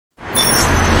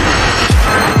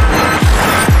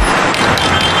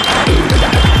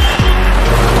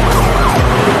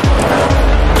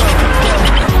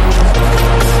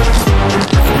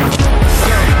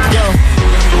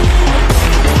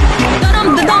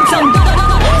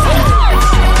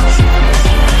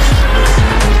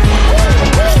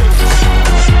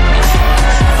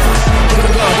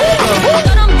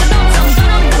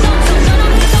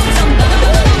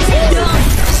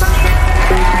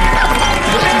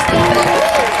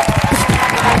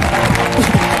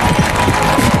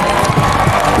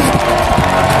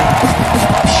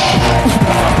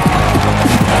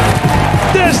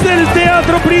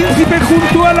Príncipe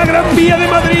junto a la Gran Vía de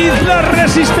Madrid, la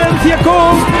Resistencia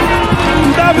con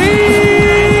David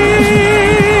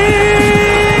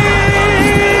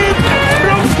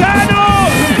Broncano.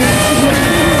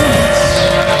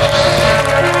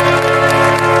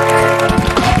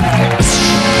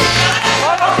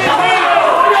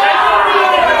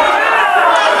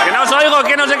 Que no os oigo,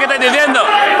 que no sé qué estáis diciendo.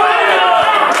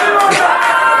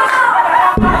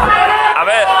 A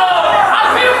ver.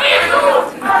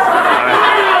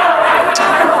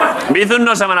 Bizum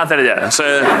no se van a hacer ya.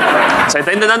 Se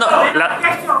está intentando...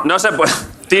 No se puede...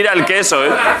 Tira el queso, ¿eh?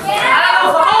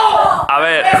 A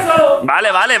ver. Vale.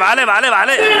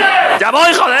 ¡Ya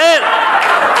voy, joder!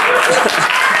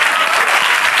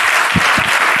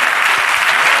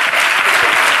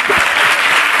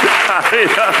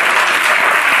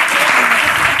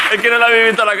 Es que no le había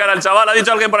visto la cara al chaval. Ha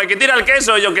dicho alguien por aquí, tira el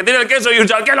queso. Y yo, que tire el queso. Y un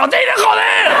chaval, ¡que lo tire,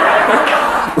 joder!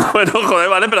 Bueno, joder,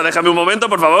 vale, pero déjame un momento,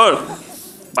 por favor.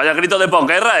 Vaya grito de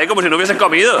posguerra, como si no hubieses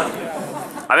comido.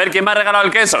 A ver, ¿quién me ha regalado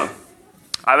el queso?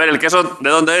 A ver, ¿el queso de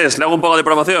dónde es? Le hago un poco de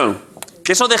promoción.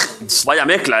 Queso de... Vaya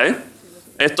mezcla, ¿eh?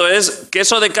 Esto es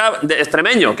queso de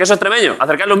extremeño. Queso extremeño.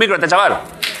 Acercarle un micro a este chaval.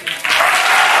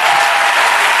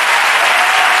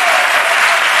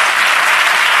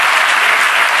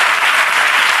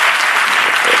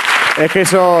 Es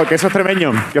queso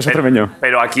extremeño,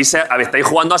 Pero aquí estáis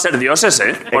jugando a ser dioses,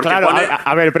 ¿eh? Porque claro,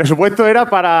 a ver, el presupuesto era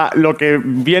para lo que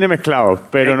viene mezclado,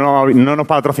 pero no nos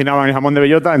patrocinaban el jamón de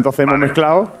bellota, entonces hemos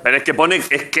mezclado. Pero es que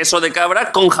es queso de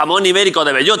cabra con jamón ibérico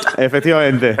de bellota.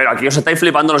 Efectivamente. Pero aquí os estáis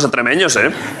flipando los extremeños, ¿eh?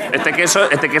 Este queso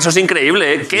es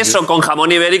increíble, ¿eh? Queso con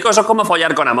jamón ibérico, eso es como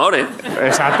follar con amor, ¿eh?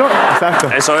 Exacto.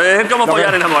 Eso es como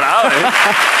follar enamorado, ¿eh?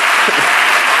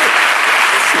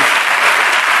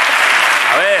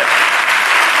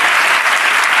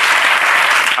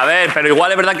 A ver, pero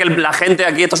igual es verdad que la gente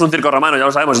aquí, esto es un circo romano, ya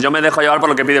lo sabemos. Yo me dejo llevar por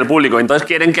lo que pide el público, entonces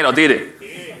quieren que lo tire.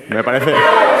 Me parece...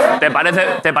 ¿Te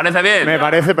parece bien? Me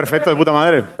parece perfecto, de puta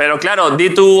madre. Pero claro,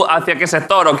 di tú hacia qué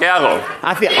sector o qué hago.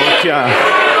 Hostia.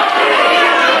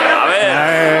 A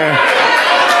ver.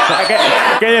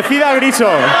 Que decida Griso.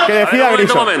 Un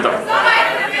momento.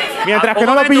 Mientras que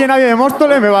no lo pille nadie de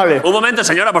Móstoles, me vale. Un momento,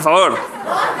 señora, por favor.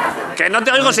 Que no te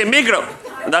oigo sin micro.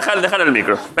 Dejar el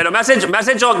micro. Pero me has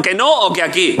hecho que no o que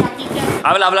aquí.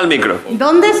 Habla el micro.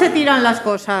 ¿Dónde se tiran las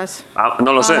cosas?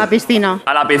 No lo sé. A la piscina.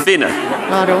 A la piscina.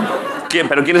 Claro.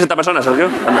 ¿Pero quién es esta persona, Sergio?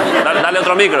 Dale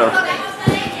otro micro.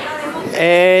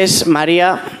 Es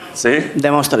María ¿Sí?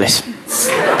 de Móstoles.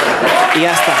 Y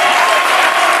ya está.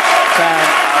 O sea,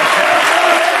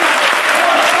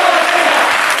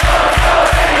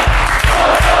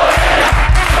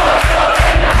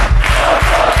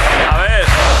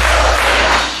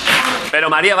 Pero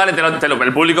María, vale,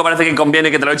 el público parece que conviene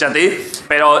que te lo eche a ti,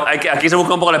 pero aquí se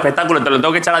busca un poco el espectáculo, te lo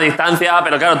tengo que echar a distancia,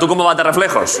 pero claro, ¿tú cómo vas de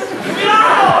reflejos?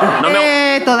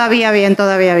 Todavía bien.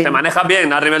 ¿Te manejas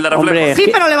bien a nivel de reflejos? Hombre, Sí,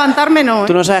 pero levantarme no.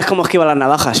 tú no sabes cómo esquivar las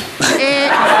navajas.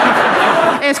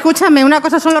 Escúchame, una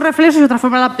cosa son los reflejos y otra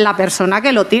forma la persona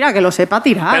que lo tira, que lo sepa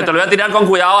tirar. Pero te lo voy a tirar con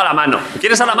cuidado a la mano.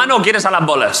 ¿Quieres a la mano o quieres a las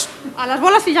bolas? A las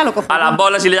bolas y ya lo cojo. A las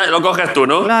bolas y lo coges tú,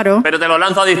 ¿no? Claro. Pero te lo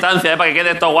lanzo a distancia, para que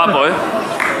quede esto guapo, ¿eh?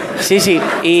 Sí.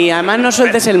 Y además no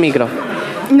sueltes el micro.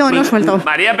 No suelto.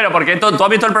 María, ¿pero por qué tú has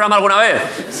visto el programa alguna vez?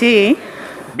 Sí.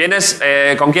 ¿Vienes?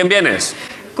 ¿Con quién vienes?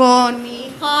 Con mi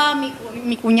hija,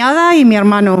 mi cuñada y mi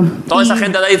hermano. Toda esa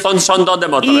gente de ahí son dos de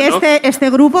Móstoles, Y ¿no? este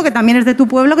grupo que también es de tu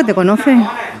pueblo que te conoce.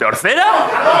 ¿De Orcera?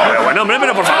 Pero bueno, hombre,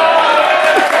 pero por favor.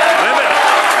 Hombre, pero...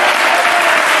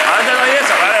 Ahora te doy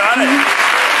eso, vale.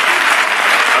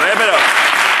 A ver, pero...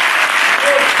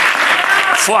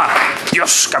 ¡Fua!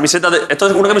 Dios, camiseta de... Esto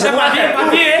es una camiseta...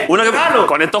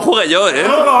 Con esto jugué yo, ¿eh?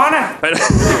 No, cojones. Pero...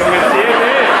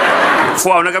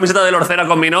 ¡Fua! Una camiseta de Orcera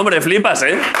con mi nombre, flipas,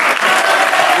 ¿eh? Un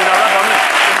abrazo, hombre.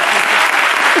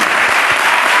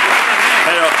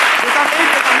 Pero... Tú también.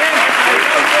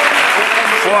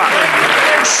 ¡Fua!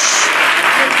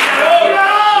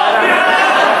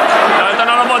 No, esto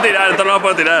no lo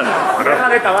puedo tirar.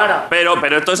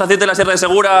 Pero esto es aceite de la Sierra de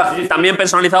Segura, también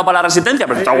personalizado para la Resistencia.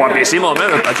 Pero está guapísimo,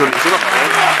 hombre, está chulísimo.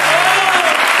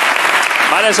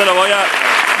 Vale, se lo voy a...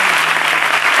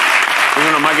 Son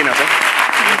unas máquinas,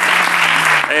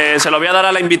 se lo voy a dar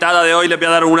a la invitada de hoy, le voy a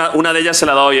dar una de ellas, se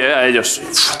la doy, a ellos.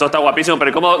 Esto está guapísimo,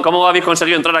 pero ¿cómo habéis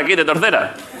conseguido entrar aquí de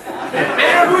Torcera?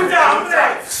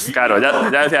 Claro, ya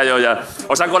decía yo ya.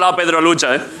 Os ha colado Pedro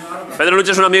Lucha, ¿eh? Pedro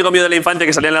Lucha es un amigo mío de la infancia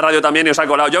que salía en la radio también y os ha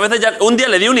colado. Yo a veces un día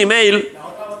le di un email.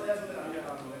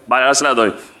 Vale, ahora se la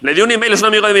doy. Le di un email, es un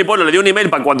amigo de mi pueblo, le di un email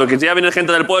para cuando quisiera venir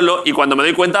gente del pueblo y cuando me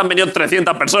doy cuenta han venido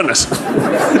 300 personas.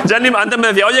 Ya antes me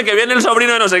decía, oye, que viene el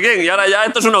sobrino de no sé quién, y ahora ya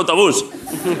esto es un autobús.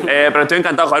 Pero estoy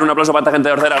encantado, joder, un aplauso para esta gente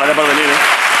de Orcera, gracias por venir,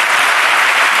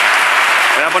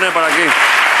 Voy a poner por aquí.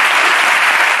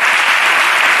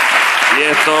 Y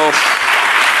esto...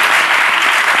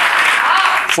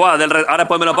 ahora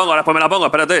después me lo pongo,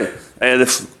 espérate.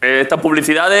 Esta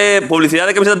publicidad de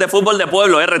camisetas de fútbol de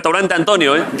pueblo, Restaurante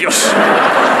Antonio, Dios.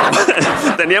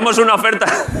 Teníamos una oferta...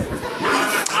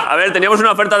 A ver, teníamos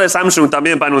una oferta de Samsung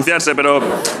también para anunciarse, pero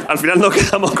al final nos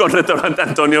quedamos con Restaurante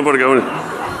Antonio porque, bueno,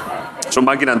 es un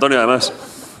máquina Antonio además.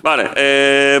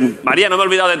 Vale, María, no me he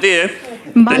olvidado de ti,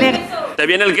 Vale. Te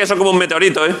viene el queso como un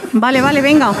meteorito, Vale,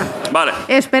 venga. Vale.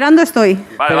 Esperando estoy.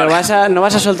 Vale, Pero no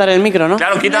vas a soltar el micro, ¿no?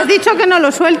 Claro, Me has dicho que no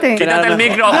lo suelte. Quítate el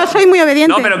micro. No soy muy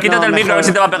obediente. No, pero quítate el micro a ver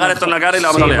si te va a pegar esto en la cara y la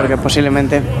vamos a liar. Porque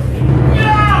posiblemente...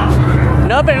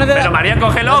 No, pero no te da... Pero María,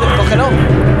 cógelo. Cógelo.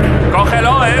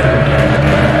 Cógelo,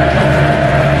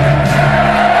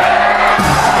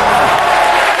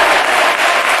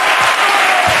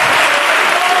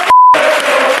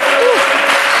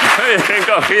 Bien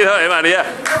cogido, María.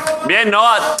 Bien, ¿no?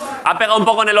 Ha pegado un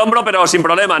poco en el hombro, pero sin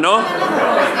problema, ¿no?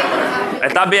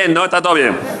 Estás bien, ¿no? Está todo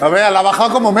bien. A ver, la ha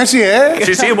bajado como Messi,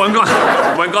 Sí, buen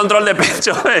control de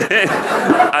pecho.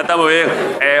 Está muy bien.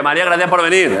 María, gracias por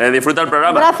venir. Disfruta el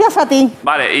programa. Gracias a ti.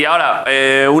 Vale, y ahora,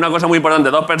 una cosa muy importante.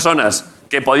 2 personas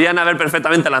que podían haber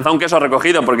perfectamente lanzado un queso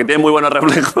recogido porque tienen muy buenos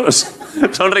reflejos.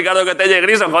 Son Ricardo Quetella y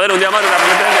Grison. Joder, un día más de la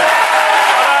resistencia.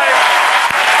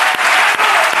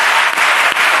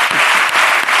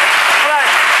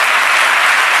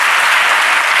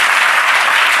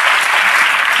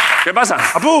 ¿Qué pasa?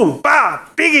 ¡Apum! ¡Pa!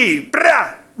 ¡Piggy!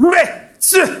 ¡Pra! ¡Me!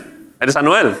 ¡Tse! ¿Eres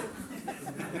Anuel?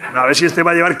 A ver si este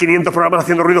va a llevar 500 programas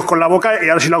haciendo ruidos con la boca y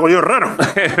ahora si lo hago yo es raro.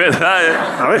 Es verdad,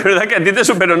 A ver. Es verdad que a ti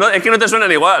te pero no, es que no te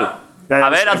suenan igual. Ya, A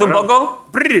ver, sí, haz un bueno. poco.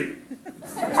 Prri.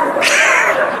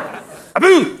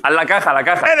 ¡Apum! Haz la caja.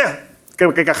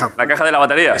 ¿Qué caja? La caja de la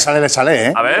batería. Le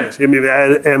sale, A ver. Sí,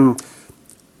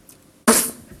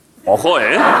 Ojo,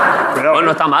 Cuidado, No,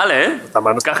 no está mal, está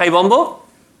mal, no está ¿Caja y bombo?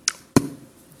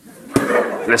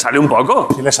 Le sale un poco.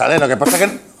 Sí le sale, lo que pasa es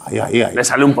que... Ahí. Le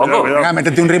sale un poco. Cuidado. Venga,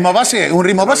 métete un ritmo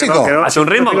básico. Que no. ¿Hace un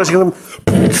ritmo? Tengo así como- No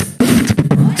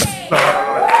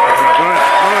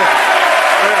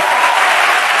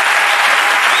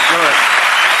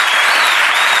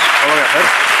lo voy a hacer.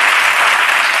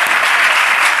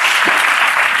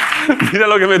 Mira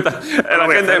lo que me está... La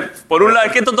voy a gente... hacer. Por un lado,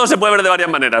 es que esto todo se puede ver de varias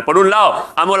maneras. Por un lado,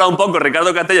 ha molado un poco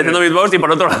Ricardo Castella haciendo beatbox y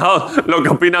por otro lado, lo que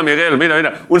opina Miguel.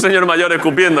 Mira. Un señor mayor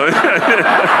escupiendo, Esto...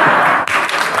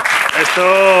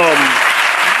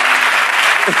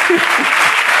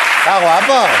 Está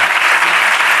guapo.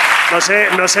 No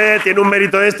sé, tiene un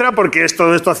mérito extra porque es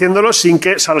todo esto haciéndolo sin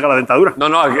que salga la dentadura.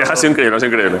 No, ha sido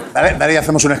increíble. Dale,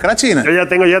 hacemos un scratching. Yo ya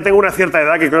tengo una cierta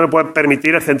edad que creo que me puede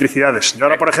permitir excentricidades. Yo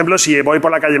ahora, por ejemplo, si voy por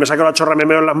la calle y me saco la chorra, me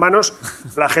meo en las manos,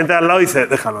 la gente de al lado dice,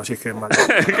 déjalo, si es que es malo.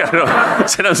 Claro,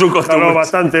 serán sus Claro,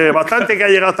 costumbres. bastante que ha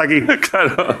llegado hasta aquí.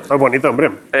 Claro. Esto es bonito,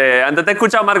 hombre. Antes te he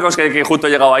escuchado, Marcos, que justo he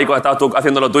llegado ahí cuando estabas tú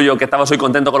haciendo lo tuyo, que estabas hoy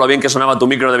contento con lo bien que sonaba tu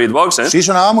micro de beatbox, ¿eh? Sí,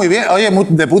 sonaba muy bien. Oye,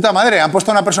 de puta madre. Han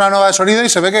puesto a una persona nueva de sonido y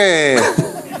se ve que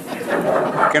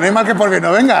no hay mal que por bien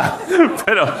no venga.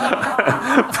 Pero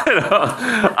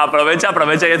aprovecha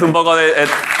y haz un poco de...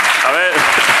 a ver...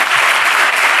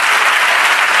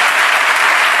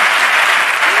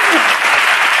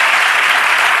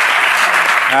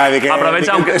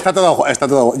 Aprovecha, aunque... Está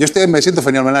todo. Yo me siento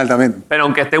fenomenal también. Pero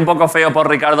aunque esté un poco feo por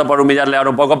Ricardo, por humillarle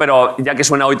ahora un poco, pero ya que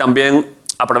suena hoy también,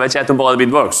 aprovecha y hazte un poco de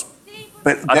beatbox.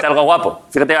 Hazte algo guapo.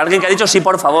 Fíjate, alguien que ha dicho sí,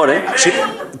 por favor, ¿eh? Sí,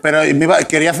 pero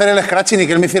quería hacer el scratching y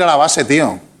que él me hiciera la base,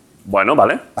 tío. Bueno,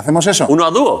 vale. ¿Hacemos eso? Uno a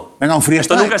dúo. Venga, un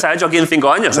freestyle. Esto nunca se ha hecho aquí en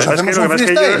 5 años, Pues ¿eh? Es que ¿Hacemos lo que un pasa es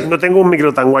que freestyle? yo no tengo un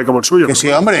micro tan guay como el suyo. Que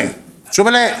sí, hombre.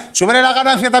 Súbele la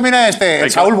ganancia también a este. El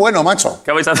Venga. Saúl bueno, macho.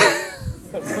 ¿Qué vais a hacer?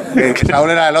 Que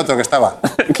Saúl era el otro que estaba.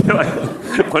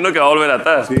 Bueno, que va a volver a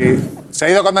estar. Sí. Se ha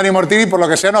ido con Dani Mortini y por lo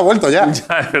que sea no ha vuelto ya.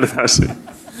 Ya, es verdad, sí.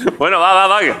 Bueno,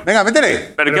 va. Venga,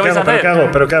 métele. ¿Pero qué vais a hacer?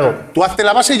 ¿Pero qué hago? Tú hazte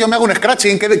la base y yo me hago un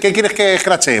scratching. ¿Qué quieres que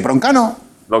scratche? ¿Broncano?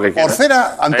 Lo que quieras.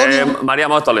 ¿Orcera? ¿Antonio? María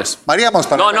Móstoles. María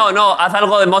Móstoles. No, haz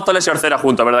algo de Móstoles y Orcera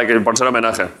juntos, ¿verdad? Que por ser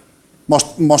homenaje.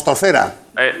 Mostorcera.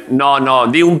 No,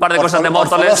 di un par de cosas de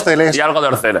Móstoles Orfodósteles. y algo de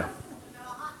Orcera.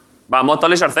 Va,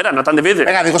 Móstoles y Orcera, no es tan difícil.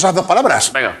 Venga, digo esas 2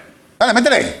 palabras. Venga. Dale,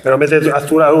 métele. Pero haz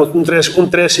tú un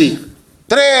 3 y...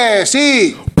 3,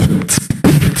 sí.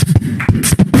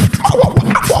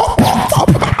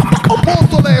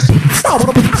 Móstoles.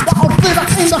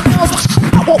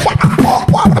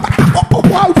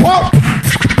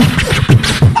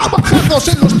 Abajados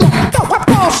en los dos.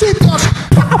 Sí.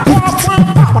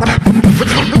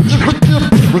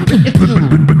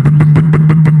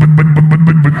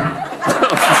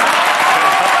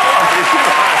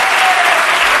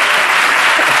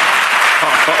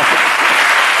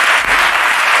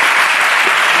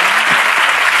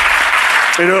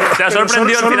 Pero, ¿Te ha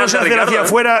sorprendido el solo final se de hace Ricardo? hacia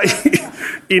afuera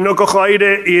y no cojo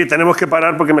aire y tenemos que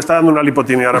parar porque me está dando una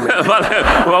lipotimia ahora mismo. Vale,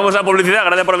 pues vamos a publicidad.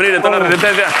 Gracias por venir. Esto es la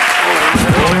Resistencia.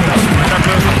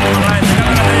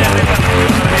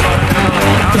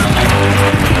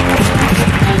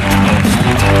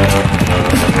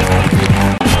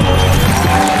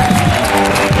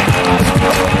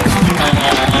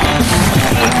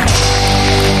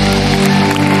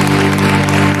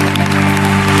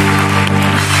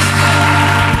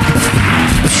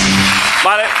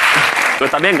 Vale.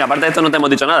 Pues también, que aparte de esto no te hemos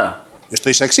dicho nada.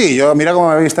 Estoy sexy. Yo, mira cómo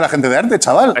me viste la gente de arte,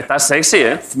 chaval. Estás sexy,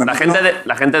 ¿eh? La gente de arte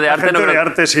La gente no de creo...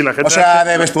 arte, sí, la gente O sea,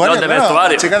 arte. de vestuario. No, de claro,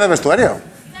 vestuario. Chica de vestuario.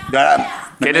 Yo ahora-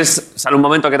 ¿Quieres sale un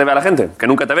momento que te vea la gente? Que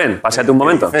nunca te ven. Páseate un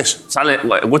momento. dices? Sale,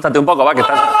 gústate un poco, va, que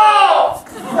estás...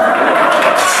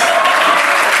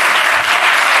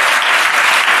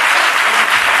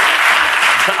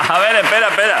 A ver, espera.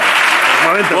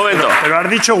 Un Un momento. ¿Pero has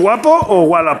dicho guapo o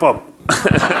Wallapop?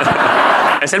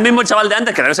 Es el mismo chaval de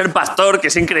antes, que debe ser pastor, que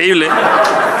es increíble,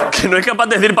 que no es capaz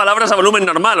de decir palabras a volumen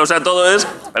normal, o sea, todo es...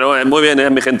 Pero muy bien, es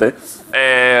mi gente.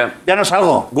 Ya no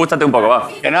salgo. Gústate un poco, va.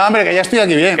 Que no, hombre, que ya estoy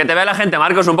aquí bien. Que te vea la gente,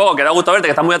 Marcos, un poco, que da gusto verte,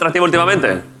 que estás muy atractivo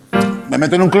últimamente. Me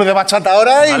meto en un club de bachata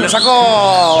ahora y Vale. me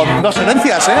saco 2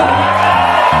 herencias, ¿eh?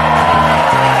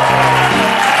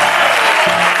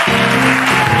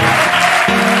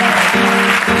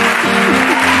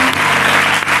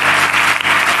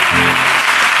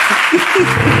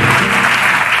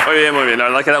 Muy bien, la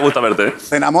verdad es que da gusto verte. ¿eh?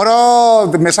 Te enamoro,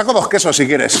 me saco 2 quesos si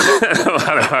quieres.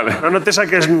 Vale. No te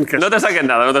saques... que- No te saques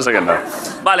nada.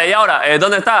 Vale, y ahora,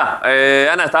 ¿dónde está?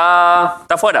 Ana,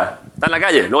 ¿está fuera? ¿Está en la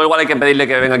calle? Luego igual hay que pedirle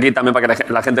que venga aquí también para que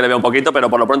la gente le vea un poquito, pero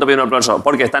por lo pronto pide un aplauso,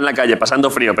 porque está en la calle pasando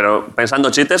frío, pero pensando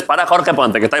chistes, para Jorge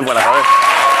Ponte, que está ahí fuera, joder.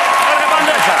 ¡Jorge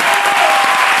Ponte!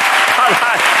 Hola.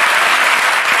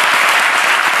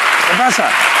 ¿Qué pasa?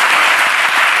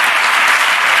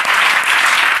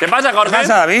 ¿Qué pasa, Jorge? ¿Qué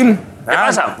pasa, David? ¿Qué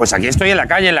pasa? Pues aquí estoy en la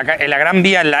calle, en la Gran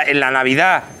Vía, en la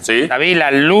Navidad. Sí. David,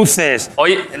 las luces.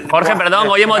 Oye, Jorge, perdón,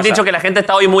 hoy hemos ¿Qué pasa? dicho que la gente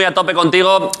está hoy muy a tope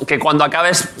contigo, que cuando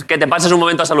acabes, que te pases un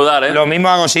momento a saludar, ¿eh? Lo mismo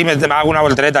hago si me hago una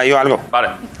voltereta yo algo. Vale.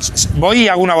 Voy y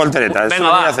hago una voltereta. Eso Venga, lo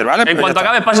voy va. a hacer, ¿vale? En Pues cuanto ya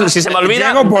acabes, pasa, si se me olvida,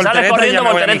 Llego, sales voltereta, corriendo, ya me voy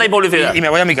a voltereta mi- y publicidad. Y me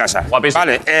voy a mi casa. Guapísimo.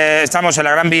 Vale, estamos en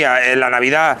la Gran Vía, en la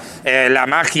Navidad, la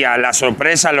magia, la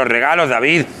sorpresa, los regalos,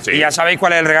 David. Sí. Y ya sabéis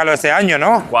cuál es el regalo de este año,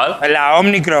 ¿no? ¿Cuál? La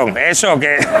Omicron. Eso,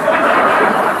 que...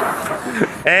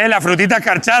 la frutita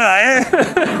escarchada, ¿eh?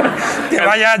 Que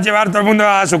vaya a llevar todo el mundo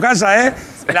a su casa, ¿eh?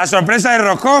 La sorpresa de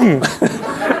roscón.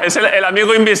 Es el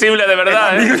amigo invisible, de verdad,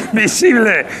 Amigo ¿eh?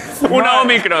 invisible. Una Madre-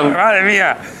 Omicron. Madre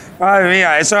mía. Madre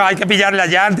mía, eso hay que pillarla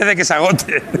ya antes de que se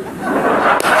agote.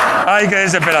 Ay, qué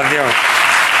desesperación.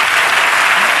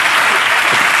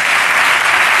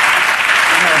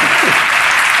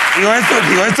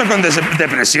 Digo esto con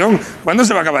depresión. ¿Cuándo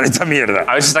se va a acabar esta mierda?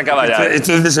 A ver si se acaba ya. ¿eh?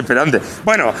 Esto es desesperante.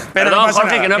 Bueno, pero Perdón, no pasa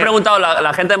Jorge, nada. que no he preguntado.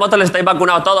 La gente de moto les estáis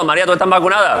vacunados todos. María, ¿tú estás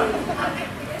vacunada?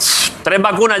 3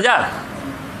 vacunas ya.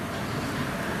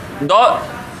 2.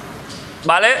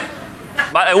 ¿Vale?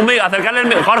 Acercarle el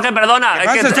micro. Jorge, perdona. ¿Qué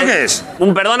pasa? ¿Esto qué es?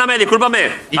 Perdóname,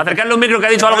 discúlpame. Acercarle un micro que ha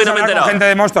dicho algo y no me he ¿Vas a hablar enterado. con gente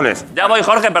de Móstoles? Ya voy,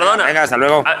 Jorge, perdona. Venga, hasta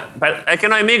luego. Es que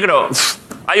no hay micro.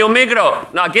 ¿Hay un micro?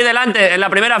 No, aquí delante, en la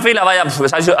primera fila. Vaya,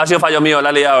 pues ha sido fallo mío,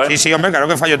 la he liado, ¿eh? Sí, sí, hombre, claro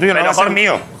que fallo tuyo, no va a ser Jorge,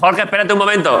 mío. Jorge, espérate un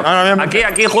momento. No,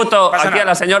 aquí justo, pasa aquí a nada.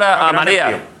 la señora, No, a que no hace María.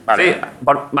 frío. Vale. Sí,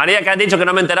 María, que has dicho que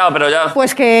no me he enterado, pero ya...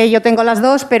 Pues que yo tengo las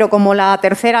 2, pero como la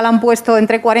tercera la han puesto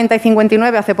entre 40 y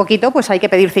 59 hace poquito, pues hay que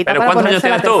pedir cita ¿Pero para cuántos años ponerse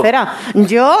la tienes tú? tercera.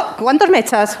 Yo, ¿cuántos me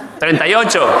echas?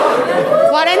 38.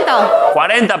 40.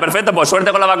 40, perfecto. Pues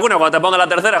suerte con la vacuna cuando te ponga la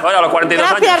tercera, joder, a los 42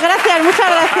 años. Gracias, muchas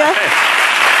gracias.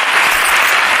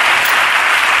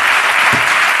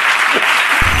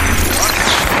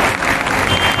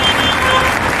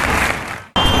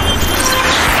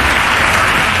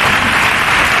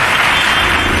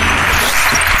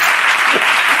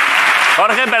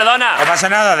 Jorge, perdona. No pasa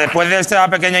nada, después de esta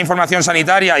pequeña información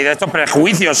sanitaria y de estos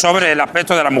prejuicios sobre el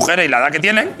aspecto de las mujeres y la edad que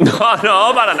tienen.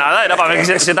 No, para nada. Era para ver que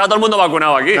se está todo el mundo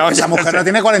vacunado aquí. No, Esa mujer no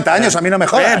tiene 40 años, a mí no me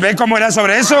jodas. ¿Ves cómo era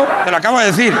sobre eso? Te lo acabo de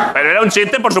decir. Pero era un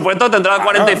chiste, por supuesto, tendrá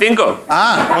 45.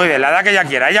 Ah, Muy bien, la edad que ella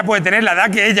quiera. Ella puede tener la edad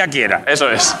que ella quiera. Eso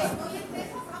es.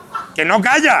 ¡Que no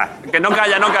calla! Que no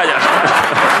calla, no calla.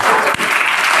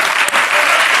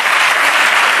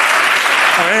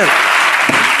 A ver.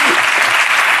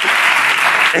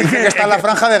 Es dice que está en la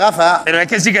franja de Gaza. Pero es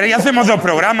que si queréis hacemos 2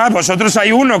 programas, vosotros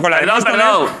hay uno con la de Perdón, Móstoles.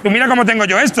 perdón. Tú mira cómo tengo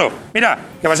yo esto. Mira,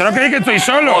 que vosotros creéis que estoy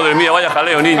solo. Madre mía, vaya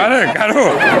jaleo, niño. Vale,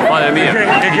 claro. Madre mía. Es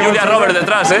que Y Julia vosotros- Roberts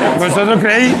detrás, ¿eh? Vosotros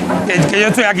creéis que yo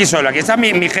estoy aquí solo. Aquí está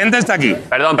mi gente está aquí.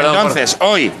 Perdón, Entonces,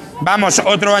 hoy Vamos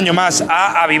otro año más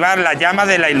a avivar la llama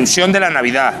de la ilusión de la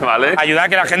Navidad. Vale. Ayudar a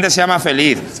que la gente sea más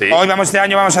feliz. Sí. Este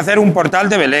año vamos a hacer un portal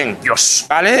de Belén. Dios.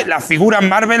 ¿Vale? Las figuras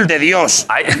Marvel de Dios.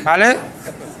 Ay. ¿Vale?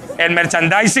 El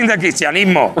merchandising del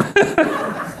cristianismo.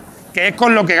 Que es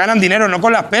con lo que ganan dinero, no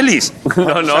con las pelis.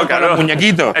 No, Son claro. con los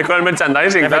muñequitos. Es con el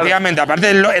merchandising, claro. Efectivamente,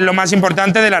 aparte es lo más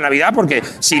importante de la Navidad, porque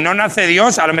si no nace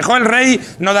Dios, a lo mejor el rey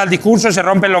no da el discurso, se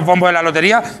rompen los bombos de la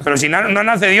lotería, pero si no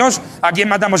nace Dios, ¿a quién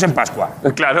matamos en Pascua?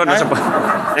 Claro, no se puede.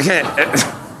 Es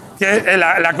que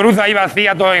la cruz ahí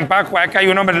vacía todo en Pascua, es que hay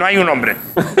un hombre, no hay un hombre.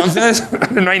 Entonces,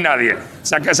 no hay nadie.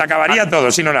 Se acabaría todo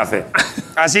si no nace.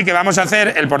 Así que vamos a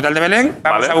hacer el portal de Belén,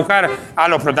 vamos a buscar a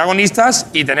los protagonistas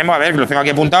y tenemos, a ver, que los tengo aquí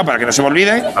apuntados para que no se me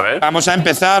olviden. A ver. Vamos a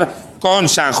empezar con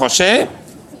San José.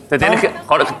 Te tienes que,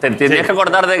 Jorge, tienes que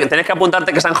acordarte, tienes que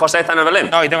apuntarte que San José está en el Belén.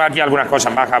 No, y tengo aquí algunas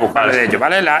cosas más a buscarle de ello,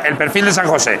 ¿vale? El perfil de San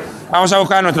José. Vamos a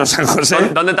buscar a nuestro San José.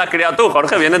 ¿Dónde te has criado tú,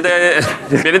 Jorge? ¿Vienes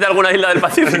de alguna isla del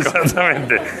Pacífico?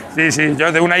 Exactamente. Sí,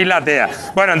 yo de una isla atea.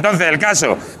 Bueno, entonces, el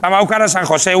caso. Vamos a buscar a San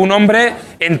José, un hombre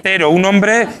entero, un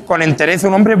hombre con entereza,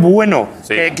 un hombre bueno.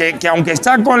 Sí. Que aunque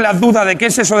está con las dudas de qué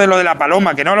es eso de lo de la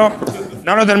paloma, que no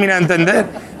lo termina de entender,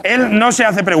 él no se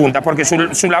hace preguntas, porque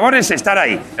su labor es estar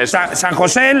ahí. San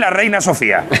José es la reina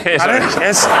Sofía. ¿Vale?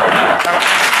 Está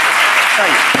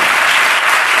ahí.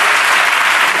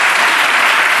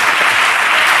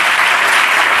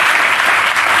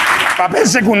 Papel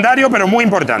secundario, pero muy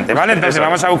importante, ¿vale? Entonces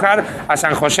vamos a buscar a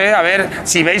San José, a ver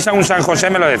si veis a un San José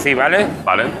me lo decís, ¿vale?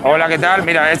 Vale. Hola, ¿qué tal?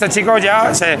 Mira, este chico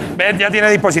ya tiene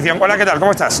disposición. Hola, ¿qué tal?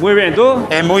 ¿Cómo estás? Muy bien, ¿tú?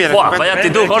 Muy bien. Buah, vaya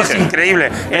actitud, Jorge. Es increíble.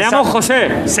 Me llamo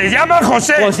José. Se llama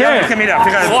José. José. Ya, es que mira,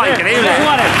 fíjate. Buah, increíble.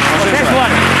 José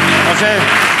Suárez. José,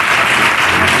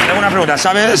 tengo una pregunta.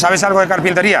 ¿Sabes algo de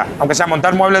carpintería? Aunque sea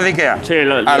montar muebles de Ikea. Sí,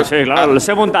 claro, lo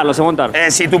sé montar,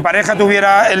 Si tu pareja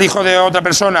tuviera el hijo de otra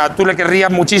persona, ¿tú le querrías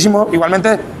muchísimo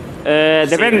igualmente?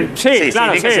 Depende. Sí,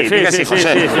 claro, di que sí,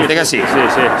 José. Di que sí.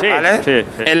 ¿Vale? Sí.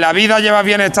 ¿En la vida lleva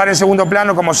bien estar en segundo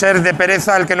plano como ser de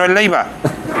pereza el que no es Leiva?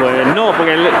 Pues no,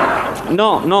 porque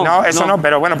no. No, eso no,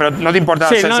 pero bueno, pero no te importa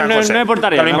Sí, ser no, San no, José. no me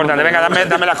importaría, No le no me importa. Venga,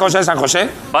 dame las cosas de San José.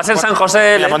 Va a ser San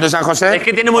José. Le ponte San José. Es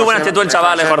que tiene muy buena actitud el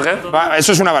chaval, Jorge.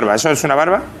 Eso es una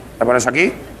barba, La pones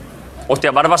aquí. Hostia,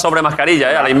 barba sobre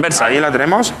mascarilla, a la inversa. Ahí la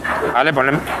tenemos. Vale,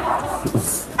 ponemos.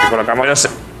 Colocamos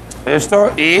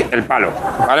esto y el palo.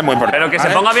 Vale, muy importante. Pero que ¿vale?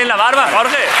 se ponga bien la barba,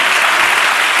 Jorge.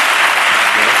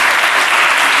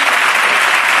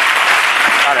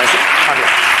 Vale,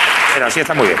 Mira, así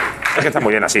está muy bien. Es que está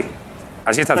muy bien así.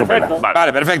 Así está estupenda.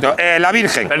 Vale, perfecto. La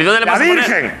Virgen. ¿Pero y dónde le vas a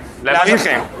poner? La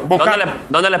Virgen.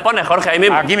 ¿Dónde les pones, Jorge? Ahí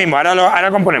mismo. Aquí mismo,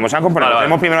 ahora componemos. Vale.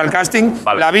 Tenemos primero el casting.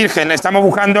 Vale. La Virgen, estamos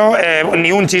buscando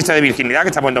ni un chiste de virginidad, que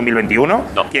estamos en 2021.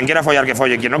 No. Quien quiera follar, que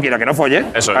folle. Quien no quiera, que no folle.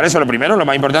 Eso ¿Vale? es. Eso es lo primero, lo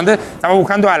más importante. Estamos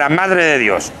buscando a la Madre de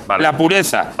Dios. Vale. La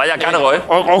pureza. Vaya cargo, ¿eh?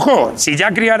 Ojo, si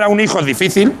ya criar a un hijo es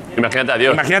difícil, Imagínate a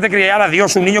Dios. imagínate criar a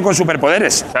Dios, un niño con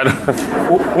superpoderes. Claro.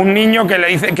 Un niño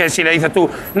que si le dices tú,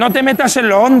 no te metas en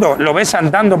lo hondo, lo ves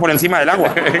andando por encima del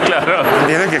agua. Claro.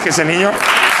 ¿Entiendes? Que es que ese niño...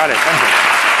 Vale, vamos a ver.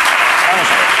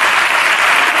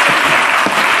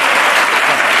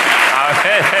 A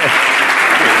ver.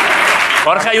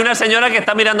 Jorge, hay una señora que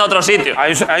está mirando a otro sitio.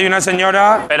 Hay una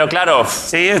señora... Pero claro,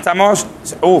 Sí, estamos...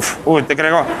 te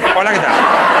creo... Hola, ¿qué tal?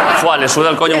 fua, le suda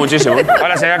el coño muchísimo.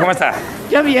 Hola, señora, ¿cómo está?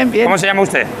 Yo bien. ¿Cómo se llama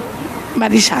usted?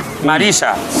 Marisa.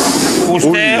 Marisa.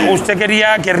 ¿Usted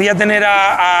querría tener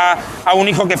a un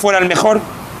hijo que fuera el mejor?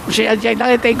 O sea, ya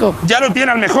la tengo. Ya lo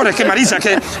tiene al mejor, es que Marisa,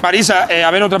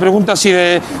 a ver, otra pregunta así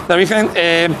de la Virgen.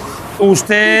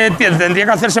 Usted tendría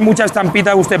que hacerse mucha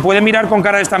estampita. ¿Usted puede mirar con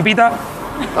cara de estampita?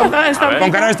 Con cara de estampita.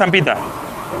 Con cara de estampita.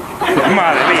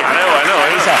 Madre mía. Bueno,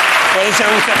 Marisa, puede ser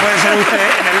usted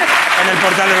en el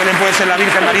portal de Belén, puede ser la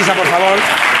Virgen. Marisa, por favor,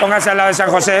 póngase al lado de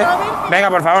San José. Venga,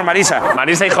 por favor, Marisa.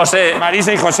 Marisa y José.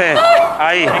 Marisa y José.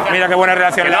 Ahí, mira qué buena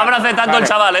relación. Que no abrace tanto el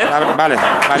chaval, ¿eh? Vale,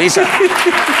 Marisa.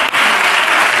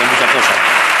 Hay muchas cosas.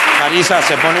 Marisa,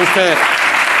 se pone usted...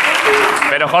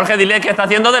 Pero Jorge, dile que está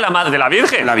haciendo de la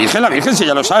Virgen. La Virgen, si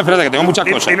ya lo sabe. Espérate, que tengo muchas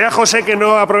cosas. Dile a José que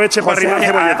no aproveche para arrimar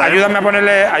cebolleta. Ayúdame a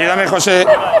ponerle... Ayúdame, José,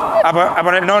 a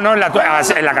poner... No, en la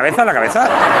cabeza. La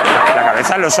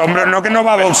cabeza, en los hombros, no, que no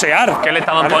va a boxear. ¿Qué le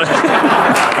estaban poniendo?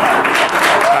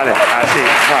 Vale, así.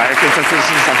 Buah, es que esto es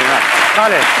sensacional.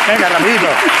 Vale, venga, rapidito.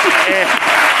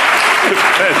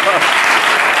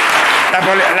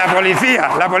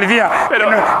 La policía.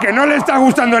 Pero, que no le está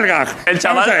gustando el gag. El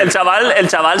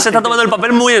chaval se está tomando el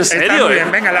papel muy en serio. Está muy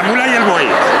bien. Venga, la mula y el buey.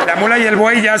 La mula y el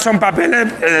buey ya son papeles.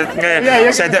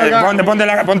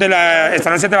 Ponte la. Esto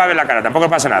no se te va a ver la cara, tampoco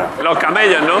pasa nada. Los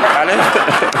camellos, ¿no? ¿Vale?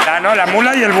 La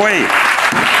mula y el buey.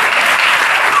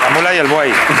 La mula y el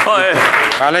buey. Joder.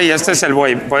 ¿vale? Y este es el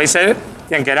buey. Podéis ser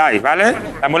quien queráis, ¿vale?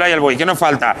 La mula y el buey. ¿Qué nos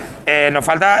falta? Nos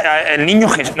falta el niño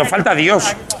Jesús. Nos falta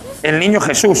Dios. El niño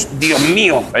Jesús. Dios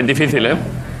mío. Es difícil, ¿eh?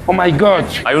 Oh my God.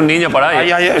 Hay un niño por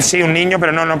ahí. Sí, un niño,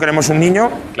 pero no queremos un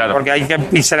niño. Claro. Porque hay que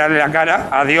pincelarle la cara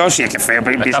a Dios y es que feo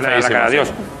pincelarle la cara a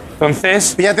Dios.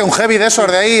 Entonces. Píllate un heavy de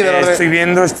esos de ahí. De los de... Estoy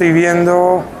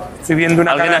viendo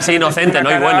una Alguien cara. así inocente,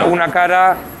 ¿no? Y bueno.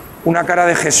 Una cara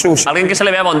de Jesús. Alguien que se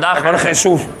le vea bondad. La cara de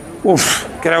Jesús. Uf,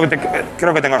 creo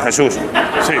que tengo a Jesús.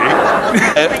 Sí.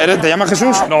 ¿Te llamas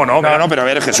Jesús? No, pero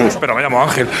eres Jesús. Pero me llamo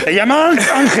Ángel. ¿Te llamas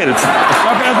Ángel? No,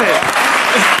 espérate.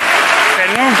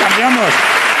 Perdón, cambiamos.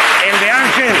 El de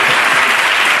Ángel.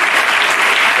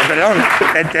 Perdón,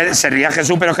 sería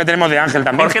Jesús, pero es que tenemos de Ángel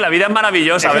también. Jorge, la vida es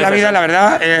maravillosa. Es que la vida, la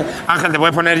verdad, Ángel, te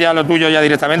puedes poner ya lo tuyo ya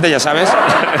directamente, ya sabes.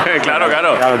 Claro.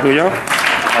 Ya lo tuyo.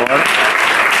 Por favor.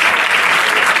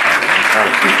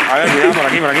 A ver, cuidado, por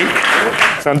aquí.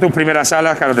 Son tus primeras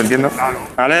alas, claro, te entiendo.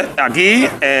 Vale, aquí,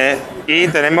 y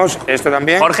tenemos esto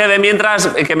también. Jorge, ve mientras,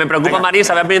 que me preocupa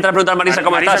Marisa, ve mientras preguntar a Marisa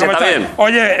cómo está, si está bien.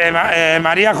 Oye,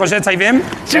 María, José, ¿estáis bien?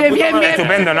 Sí, bien.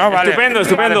 Estupendo, ¿no? Vale.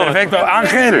 Estupendo. Vale, perfecto.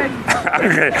 Ángel.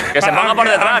 Que se ponga por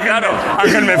detrás, claro.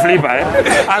 Ángel me flipa, ¿eh?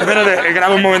 Espérate,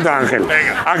 grabo un momento a Ángel.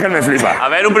 Ángel me flipa. A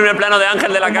ver, un primer plano de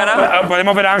Ángel de la cara.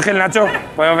 ¿Podemos ver a Ángel, Nacho?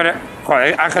 ¿Podemos ver?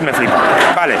 Joder, Ángel me flipa.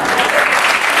 Vale.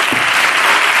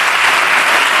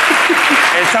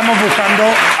 Estamos buscando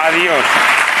a Dios.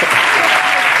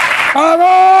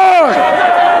 ¡Vamos!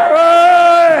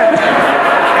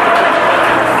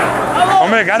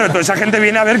 Hombre, claro, toda esa gente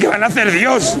viene a ver qué van a hacer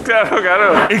Dios.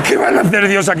 Claro. ¿Y qué van a hacer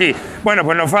Dios aquí? Bueno,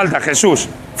 pues nos falta Jesús.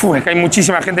 Es que hay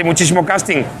muchísima gente, hay muchísimo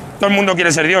casting. Todo el mundo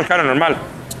quiere ser Dios, claro, normal.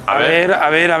 A ver.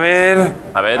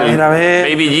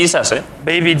 Baby Jesus, ¿eh?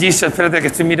 Baby Jesus, espérate que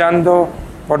estoy mirando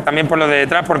también por lo de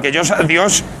detrás, porque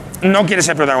Dios no quiere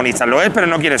ser protagonista. Lo es, pero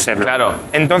no quiere serlo. Claro.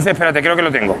 Entonces, espérate, creo que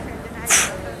lo tengo.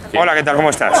 Hola, ¿qué tal?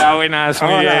 ¿Cómo estás? Hola, buenas,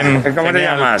 muy bien. ¿Cómo te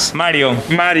llamas? Mario.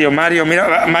 Mario,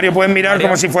 mira, Mario, ¿puedes mirar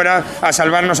como si fuera a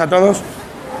salvarnos a todos?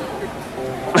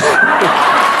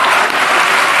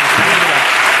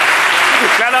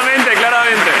 Claramente. Para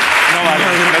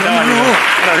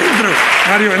adentro.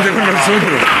 Mario, vente con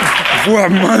nosotros. ¡Buah,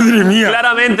 madre mía!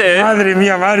 Claramente, ¿eh? Madre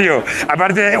mía, Mario.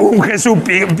 Aparte, un Jesús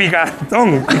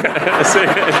picatón. Sí.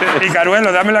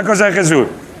 Picaruelo, dame las cosas de Jesús.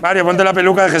 Mario, ponte la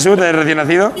peluca de Jesús, de recién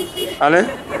nacido. ¿Vale?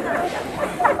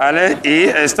 Y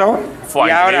esto. Fue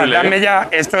y ahora, increíble, dame ya.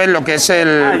 Esto es lo que es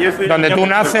donde tú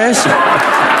naces.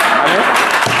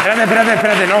 ¿Vale?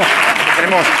 Espérate, no.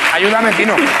 Tenemos. Ayúdame,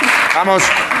 Tino.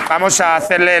 Vamos a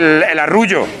hacerle el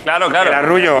arrullo. Claro. El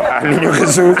arrullo al niño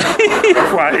Jesús.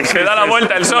 Se da la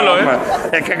vuelta él solo, ¿eh?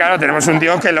 Es que, claro, tenemos un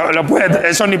Dios que lo puede,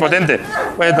 es omnipotente.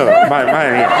 Puede todo.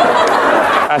 Madre mía.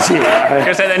 Así.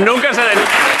 Que se desnuque,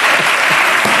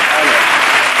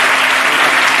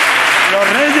 Los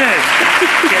reyes.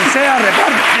 Quien sea,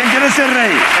 reparte. ¿Quién quiere ser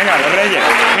rey? Venga, los reyes.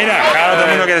 Mira, claro, todo el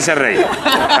mundo quiere ser rey.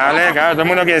 Vale, claro, todo el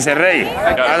mundo quiere ser rey.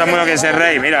 Claro, todo el mundo quiere ser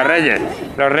rey. Mira, reyes.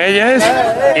 Los reyes.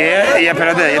 Y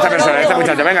espérate, y esta persona, este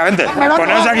muchacho. Venga, vente.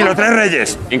 Poneos aquí los 3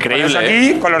 reyes. Increíble. Poneos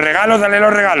aquí con los regalos, dale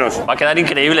los regalos. Va a quedar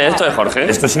increíble esto de Jorge.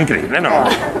 Esto es increíble, ¿no?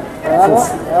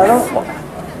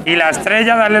 Y la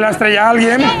estrella, dale la estrella a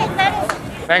alguien.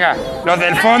 Venga, los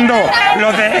del fondo,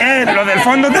 los del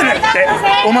fondo,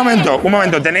 un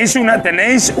momento, tenéis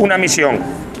una misión.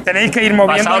 Tenéis que ir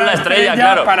moviendo Pasaos la estrella,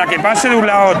 claro, para que pase de un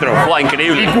lado a otro. ¡Buah,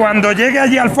 increíble! Y cuando llegue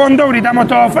allí al fondo, gritamos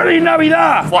todos ¡Feliz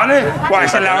Navidad! ¿Vale?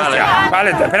 Esa es la hostia. ¿eh?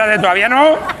 Vale, espérate, todavía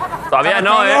no. Todavía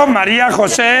no, todos, María,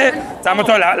 José, estamos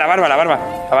todos. La barba. La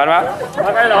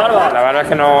barba es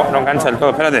que no engancha del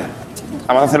todo, espérate.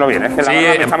 Vamos a hacerlo bien, es que la barba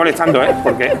me está molestando, ¿eh?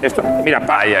 Porque esto, mira,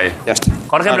 ahí. Ya está.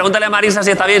 Jorge, pregúntale a Marisa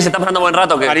si está bien, si está pasando buen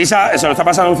rato. ¿Qué? Marisa, ¿se lo está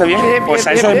pasando usted bien? Pues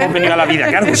a eso hemos venido a la vida,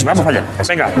 claro que sí, vamos allá.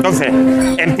 Venga, entonces,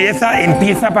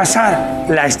 empieza a pasar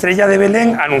la estrella de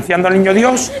Belén anunciando al niño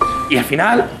Dios y al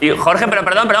final... Y Jorge, pero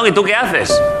perdón, ¿y tú qué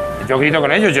haces? Yo grito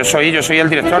con ellos, yo soy el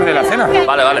director de la cena.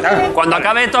 Vale. Cuando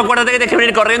acabe esto, acuérdate que tienes que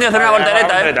venir corriendo y hacer una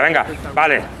voltereta, ¿eh? Venga,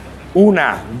 vale. 1,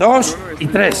 2 y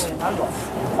 3.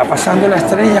 Va pasando la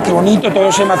estrella, qué bonito,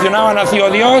 todos se emocionaban, nació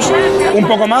Dios. Un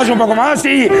poco más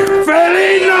y...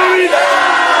 ¡Feliz Navidad!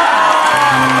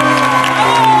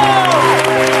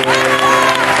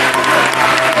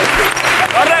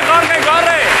 ¡Corre!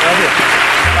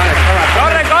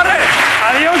 Vale, ¡Corre!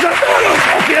 ¡Adiós a todos!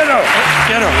 ¡Os quiero!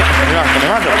 Mira, que me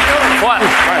mato.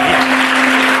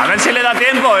 A ver si le da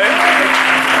tiempo, ¿eh?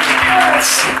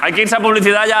 Hay que irse a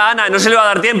publicidad ya, Ana. No se le va a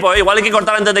dar tiempo, ¿eh? Igual hay que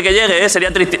cortar antes de que llegue, ¿eh?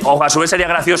 Sería triste. O a su vez sería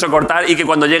gracioso cortar y que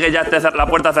cuando llegue ya esté la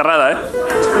puerta cerrada, ¿eh?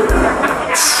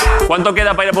 ¿Cuánto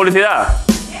queda para ir a publicidad?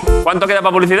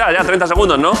 Ya, 30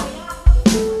 segundos, ¿no?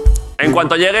 En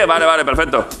cuanto llegue, vale,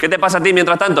 perfecto. ¿Qué te pasa a ti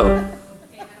mientras tanto?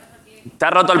 ¿Te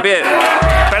has roto el pie?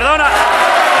 ¡Perdona!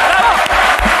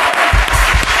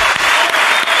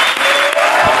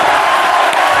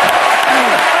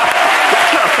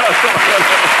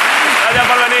 Gracias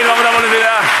por venir, vamos a la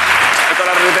publicidad. Esto es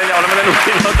la resistencia, volvemos en un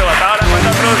minuto. Hasta ahora, cuenta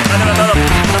Cruz. Gracias a todos.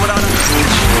 Hasta ahora.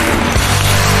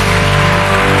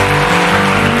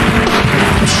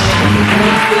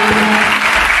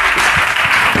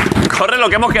 Corre lo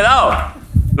que hemos quedado.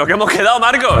 Lo que hemos quedado,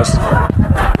 Marcos.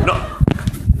 No.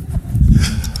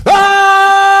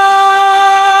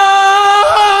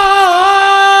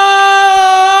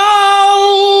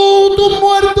 ¡Tu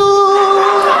muerto!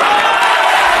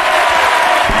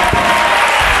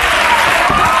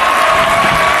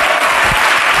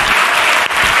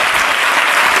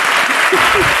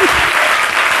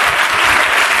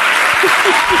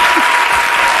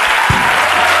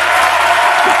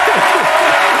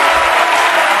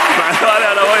 Vale,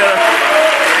 ahora voy.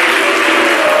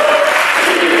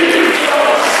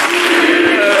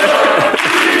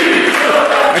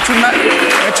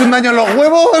 ¿Me he hecho un daño en los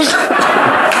huevos?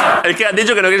 Es que has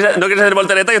dicho que no quieres hacer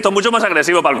voltereta y esto es mucho más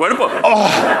agresivo para el cuerpo.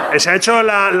 Se ha hecho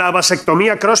la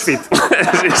vasectomía CrossFit.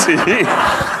 Sí.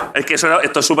 Es que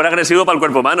esto es súper agresivo para el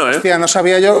cuerpo humano, ¿eh? Hostia, no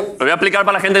sabía yo. Lo voy a explicar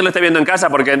para la gente que lo esté viendo en casa,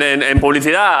 porque en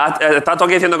publicidad está todo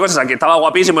aquí diciendo cosas. Aquí estaba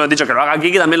guapísimo y has dicho que lo haga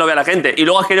aquí, que también lo vea la gente. Y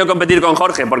luego has querido competir con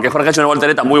Jorge, porque Jorge ha hecho una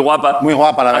voltereta muy guapa. Muy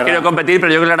guapa, la verdad. Has querido competir,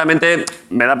 pero yo claramente,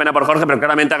 me da pena por Jorge, pero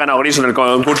claramente ha ganado gris en el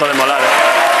concurso de molar, ¿eh?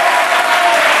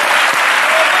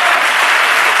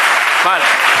 Vale.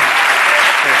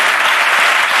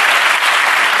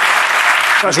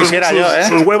 O sea,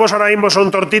 sus huevos ahora mismo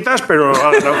son tortitas, pero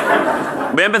no.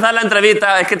 Voy a empezar la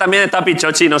entrevista, es que también está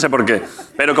Pichochi, no sé por qué.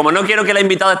 Pero como no quiero que la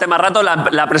invitada esté más rato,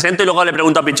 la presento y luego le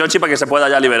pregunto a Pichochi para que se pueda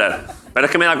ya liberar. Pero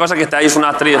es que me da cosa que estáis una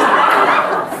actriz.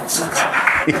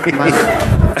 Es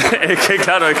que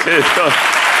claro, es que esto...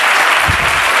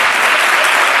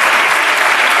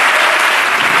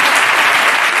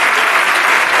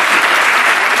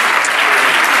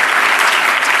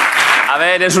 A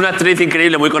ver, es una actriz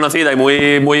increíble, muy conocida y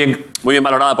muy bien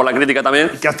valorada por la crítica también.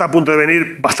 Que está a punto de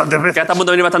venir bastantes veces. Que está a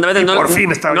punto de venir bastantes veces. Por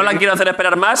fin está no la quiero hacer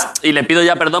esperar más y le pido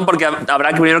ya perdón porque habrá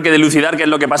que primero que dilucidar qué es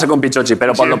lo que pasa con Pichochi.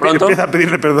 Pero por lo pronto... Empieza a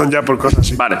pedirle perdón ya por cosas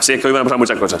así. Vale, sí, es que hoy van a pasar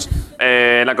muchas cosas.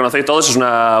 La conocéis todos, es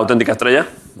una auténtica estrella.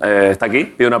 Está aquí.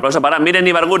 Pido un aplauso para Miren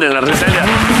Ibarguren en la resistencia.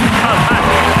 Miren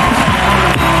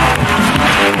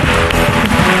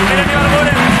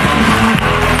Ibarguren.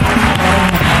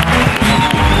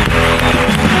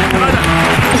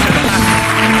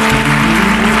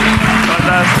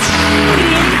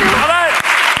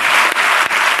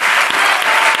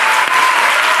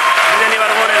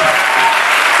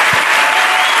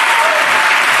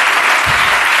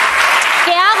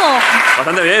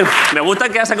 Bastante bien. Me gusta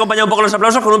que has acompañado un poco los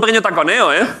aplausos con un pequeño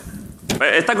taconeo, ¿eh?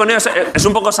 Este taconeo es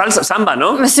un poco salsa, samba,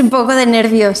 ¿no? Es un poco de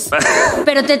nervios.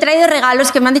 Pero te he traído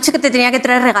regalos, que me han dicho que te tenía que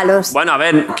traer regalos. Bueno, a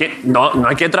ver, no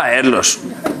hay que traerlos.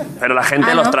 Pero la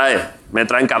gente los trae. Me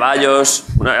traen caballos.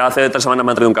 Hace 3 semanas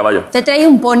me han traído un caballo. Te he traído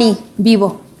un pony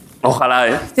vivo. Ojalá,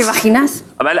 ¿eh? ¿Te imaginas?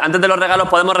 A ver, antes de los regalos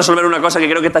podemos resolver una cosa que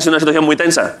creo que está siendo una situación muy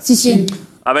tensa. Sí.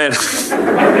 A ver.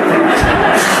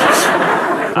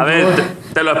 A ver,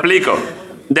 te lo explico.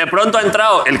 De pronto ha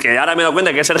entrado el que ahora me he dado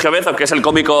cuenta que es Sergio Bezos, que es el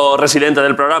cómico residente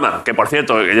del programa, que por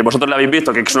cierto, vosotros le habéis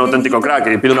visto, que es un auténtico crack,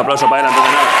 y pido un aplauso para él antes de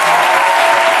nada.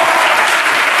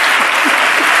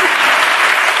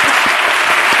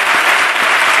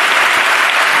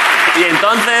 Y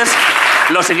entonces,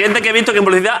 lo siguiente que he visto que en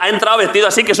publicidad ha entrado vestido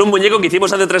así, que es un muñeco que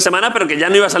hicimos hace 3 semanas, pero que ya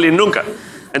no iba a salir nunca.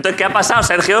 Entonces, ¿qué ha pasado,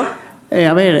 Sergio?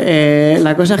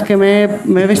 La cosa es que me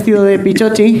he vestido de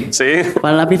Pichochi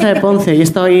para la pizza de Ponce y he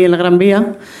estado ahí en la Gran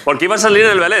Vía. ¿Por qué iba a salir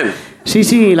en el Belén?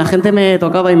 Sí, la gente me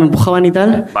tocaba y me empujaban y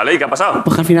tal. Vale, ¿y qué ha pasado?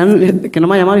 Pues al final, que no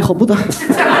me ha llamado, hijo puta.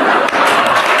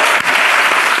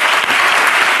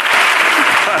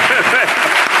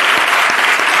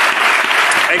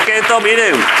 Es que esto,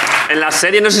 miren, en la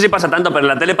serie no sé si pasa tanto, pero en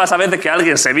la tele pasa a veces que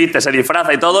alguien se viste, se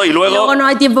disfraza y todo, y luego no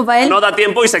hay tiempo para él. No da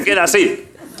tiempo y se queda así.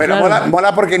 Pero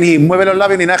mola porque ni mueve los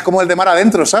labios ni nada, es como el de mar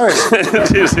adentro, ¿sabes?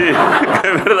 Sí, es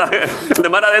verdad. El de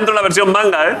mar adentro la versión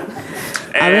manga, ¿eh?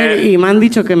 A ver, y me han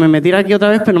dicho que me metiera aquí otra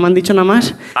vez, pero no me han dicho nada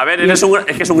más. A ver, es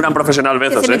que es un gran profesional,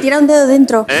 Bezos, Que se metiera un dedo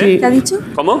dentro. ¿Eh? ¿Te ha dicho?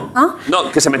 ¿Cómo? ¿Ah?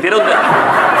 No, que se metiera un dedo.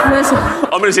 No es...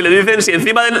 Hombre, si le dicen, si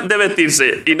encima de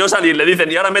vestirse y no salir, le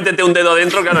dicen, y ahora métete un dedo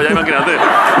dentro, claro, ya imagínate.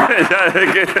 Ya, es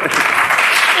que...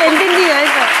 He entendido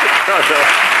eso. No.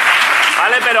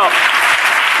 Vale, pero...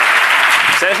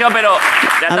 Sergio, pero...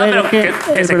 Ya A está, ver, pero es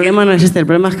que que el se problema no es este. El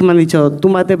problema es que me han dicho,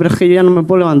 túmbate, pero es que yo ya no me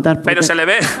puedo levantar. Pero porque- se le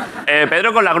ve.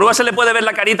 Pedro, con la grúa se le puede ver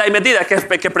la carita ahí metida. Es que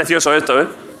es precioso esto, ¿eh?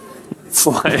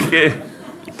 Fua, es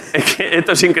que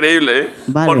esto es increíble, ¿eh?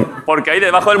 Vale. Porque ahí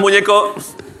debajo del muñeco...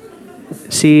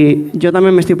 Sí, yo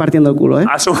también me estoy partiendo el culo, ¿eh?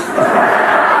 A su...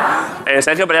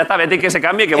 Sergio, pero ya está, vete y que se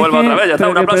cambie y que vuelva otra vez. Ya está, Pero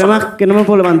un que el aplauso. problema es que no me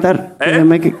puedo levantar. ¿Eh?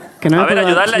 Que no me A ver, puedo-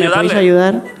 ayudarle, ¿me podéis ayudarle.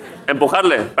 ayudar?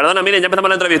 Empujarle. Perdona, miren, ya empezamos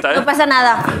la entrevista, ¿eh? No pasa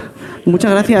nada.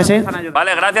 Muchas gracias, ¿eh?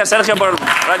 Vale, gracias, Sergio,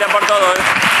 gracias por todo, ¿eh?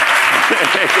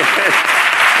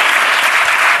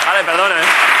 Vale, perdona, ¿eh?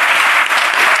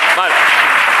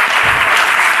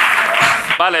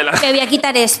 Vale, Me voy a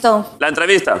quitar esto. la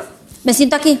entrevista. ¿Me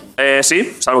siento aquí?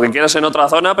 Sí, salvo que quieras en otra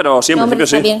zona, pero sí, en No, hombre,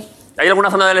 principio está sí. bien. ¿Hay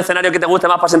alguna zona del escenario que te guste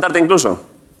más para sentarte incluso?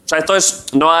 O sea, esto es...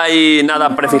 No hay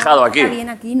nada prefijado aquí. Está bien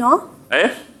aquí, ¿no?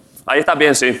 ¿Eh? Ahí está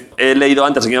bien, sí. He leído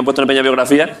antes, aquí me han puesto en pequeña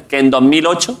biografía, que en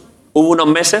 2008 hubo unos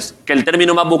meses que el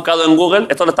término más buscado en Google...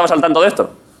 ¿Esto lo estabas al tanto de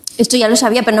esto? Esto ya lo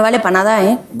sabía, pero no vale para nada,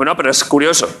 ¿eh? Bueno, pero es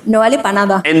curioso. No vale para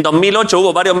nada. En 2008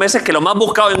 hubo varios meses que lo más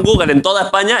buscado en Google en toda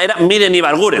España era Miren y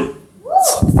Barguren.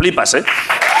 Flipas, ¿eh?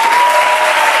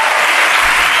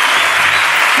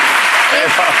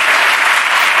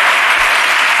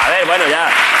 A ver, bueno, ya.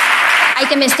 Ay,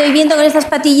 que me estoy viendo con estas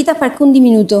patillitas, parezco un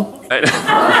diminuto. Te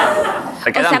 ¿Os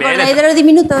quedan bien. acordáis de los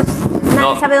diminutos? ¿Nadie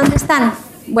No. sabe dónde están?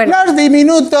 Bueno. Los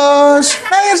diminutos.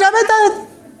 Nadie sabe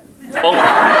todo.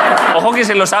 Ojo que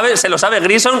se lo sabe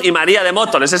Grison y María de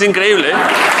Móstoles. Es increíble, ¿eh?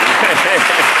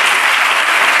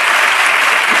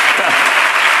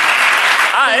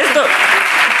 Esto.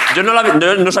 Yo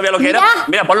no sabía lo que Mira. era.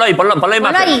 Mira, ponlo ahí, ponlo la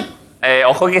imagen. ahí.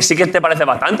 Ojo que sí que te parece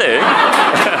bastante, ¿eh?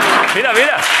 Mira,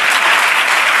 mira.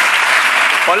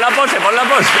 Pon la pose, pon la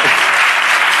pose.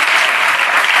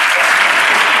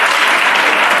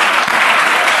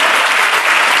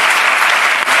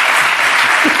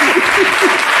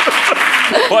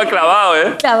 Pues clavado,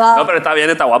 ¿eh? Clavado. No, pero está bien,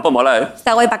 está guapo, mola, ¿eh?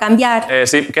 Está guay para cambiar.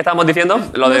 Sí, ¿qué estábamos diciendo?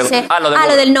 Lo No de... sé. lo de lo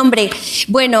Google. del nombre.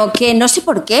 Bueno, que no sé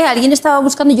por qué. Alguien estaba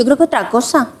buscando, yo creo que otra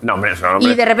cosa. No, hombre, eso no,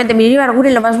 hombre. Y de repente, Miren y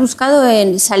Barguren, lo más buscado,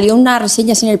 salió una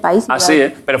reseña así en El País. Ah, sí,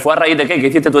 ¿eh? Pero fue a raíz de qué? ¿Qué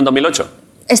hiciste tú en 2008?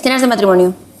 Escenas de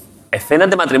matrimonio. Escenas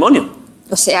de matrimonio.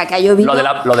 O sea, que ha llovido.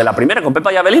 Lo de la primera, con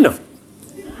Pepa y Abelino.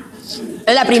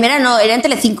 La primera no, era en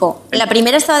Telecinco. La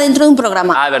primera estaba dentro de un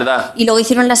programa. Ah, es verdad. Y luego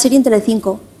hicieron la serie en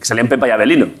Telecinco. Que salían Pepa y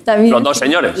Abelino. También. Los dos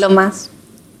señores. Lo más.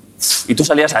 Y tú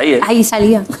salías ahí, ¿eh? Ahí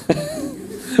salía.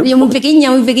 Yo muy pequeña,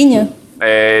 muy pequeña.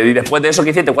 Y después de eso, ¿qué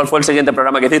hiciste? ¿Cuál fue el siguiente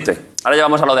programa que hiciste? Ahora ya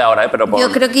vamos a lo de ahora, ¿eh? Pero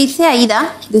Yo creo que hice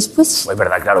Aida después. Pues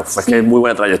verdad, claro. Fue Sí. que muy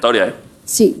buena trayectoria, ¿eh?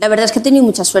 Sí, la verdad es que he tenido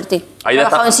mucha suerte. He Aida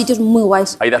trabajado está- en sitios muy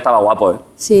guays. Aida estaba guapo, ¿eh?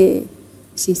 Sí,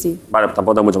 sí, sí. Vale,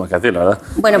 tampoco tengo mucho más que decir, la verdad.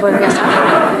 Bueno, pues ya está.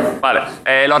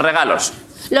 Vale, los regalos.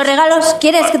 ¿Los regalos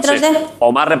quieres que te los Sí. dé?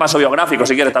 O más repaso biográfico,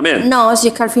 si quieres también. No, si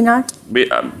es que al final...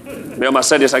 Veo más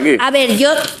series aquí. A ver, yo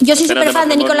soy Escenas súper fan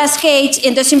de matrimonio. Nicolas Cage y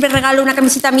entonces siempre regalo una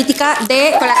camiseta mítica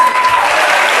de... con la-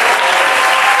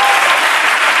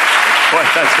 Pues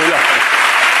está chula.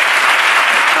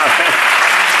 A ver.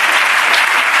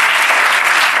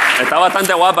 Está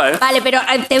bastante guapa, ¿eh? Vale, pero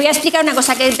te voy a explicar una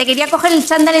cosa, que te quería coger el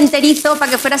chándal enterizo para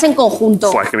que fueras en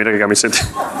conjunto. Pues que mira qué camiseta.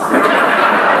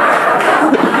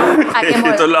 ¿A qué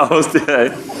mola? Esto es la hostia,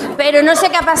 ¿eh? Pero no sé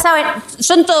qué ha pasado.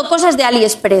 Son todo cosas de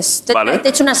AliExpress. Vale. Te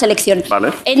he hecho una selección.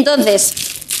 Vale. Entonces,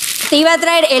 te iba a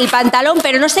traer el pantalón,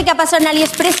 pero no sé qué ha pasado en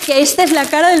AliExpress, que esta es la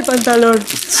cara del pantalón.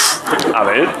 A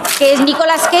ver. Que es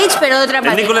Nicolas Cage, pero de otra Es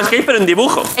manera. Nicolas Cage, pero en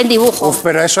dibujo. En dibujo. Uf,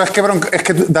 pero eso es que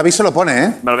David se lo pone,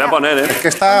 ¿eh? Me lo voy a poner, ¿eh? Es que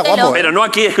está Póntelo. guapo, ¿eh? Pero no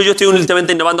aquí, es que yo estoy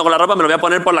últimamente innovando con la ropa, me lo voy a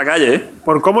poner por la calle, ¿eh?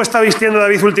 Por cómo está vistiendo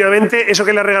David últimamente, eso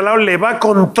que le ha regalado le va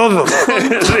con todo.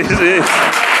 Sí, sí.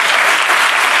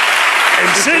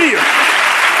 ¿En serio?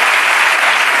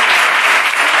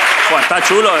 Pues está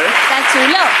chulo, ¿eh? Está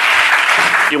chulo.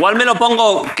 Igual me lo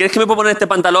pongo... ¿Quieres que me puedo poner este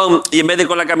pantalón y en vez de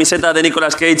con la camiseta de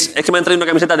Nicolas Cage, es que me han traído una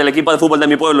camiseta del equipo de fútbol de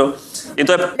mi pueblo? Y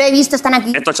entonces, Lo he visto, están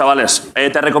aquí. estos chavales,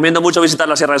 te recomiendo mucho visitar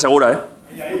la Sierra de Segura, ¿eh?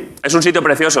 Es un sitio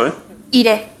precioso, ¿eh?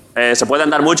 Iré. Se puede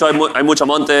andar mucho, hay mucho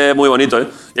monte muy bonito, ¿eh?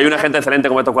 Y hay una gente excelente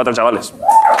como estos cuatro chavales.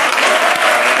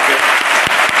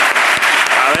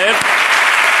 A ver...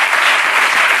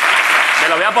 Me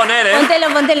lo voy a poner, ¿eh? Póntelo,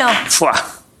 póntelo. Fua.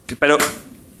 Pero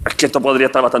es que esto podría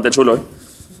estar bastante chulo, ¿eh?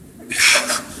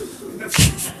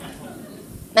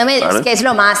 No me Vale. es que es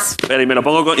lo más. Espera, y me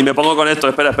pongo con esto.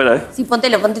 Espera, ¿eh? Sí,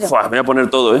 póntelo, póntelo. Fua, me voy a poner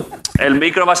todo, ¿eh? El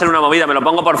micro va a ser una movida, me lo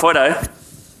pongo por fuera, ¿eh?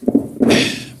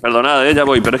 Perdonad, ya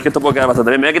voy, pero es que esto puede quedar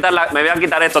bastante bien. Me voy a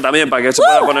quitar esto también para que se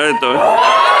pueda poner esto, ¿eh?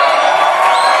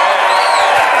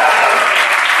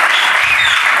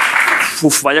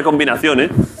 Uf, vaya combinación, ¿eh?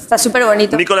 Está súper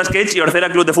bonito. Nicolas Cage y Orcera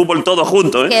Club de Fútbol todo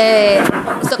junto, ¿eh? Que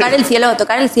tocar el cielo,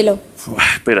 tocar el cielo. Uf,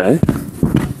 espera, ¿eh?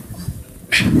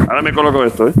 Ahora me coloco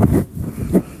esto, ¿eh?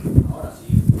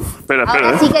 Espera, Ahora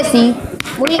 ¿eh? sí que sí.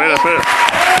 Muy bien. Espera.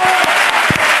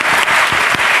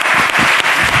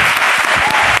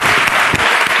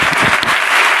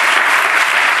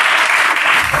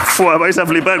 Fua, vais a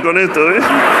flipar con esto, ¿eh?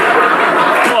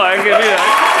 Fua, qué vida, ¿eh?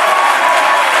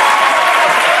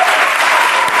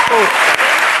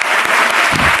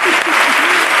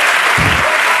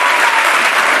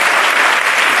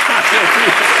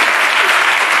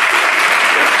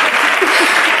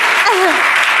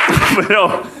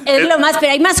 Pero Es lo más,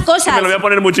 pero hay más cosas. me lo voy a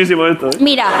poner muchísimo esto, ¿eh?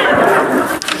 Mira,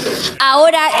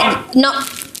 ahora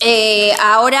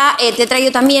ahora te he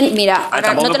traído también, mira,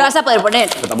 ahora no te lo vas a poder poner.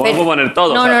 Pero tampoco puedo poner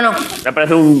todo. No, o sea, no. Me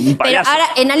parece un Pero payaso. ahora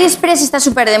en AliExpress está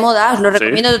súper de moda, os lo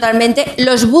recomiendo totalmente,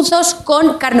 los buzos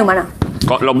con carne humana.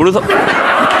 Con los bruzos.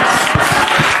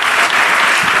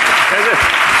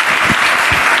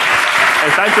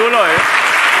 Está chulo, ¿eh?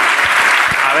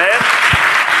 A ver.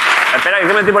 Espera, que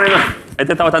me estoy poniendo.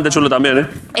 Este está bastante chulo también, ¿eh?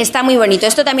 Está muy bonito.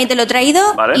 Esto también te lo he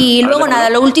traído. Vale, Y vale, luego déjamelo. nada,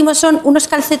 lo último son unos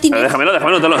calcetines. Déjamelo, te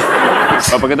lo.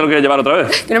 ¿Por qué te lo quieres llevar otra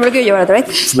vez? Que no me lo quiero llevar otra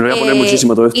vez. Me lo voy a poner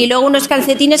muchísimo todo esto. Y luego unos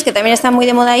calcetines que también están muy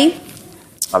de moda ahí,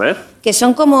 A ver. que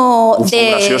son como Uf, son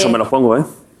graciosos, me los pongo, ¿eh?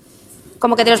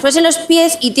 como que te los pones en los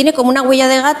pies y tiene como una huella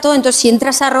de gato, entonces si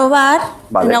entras a robar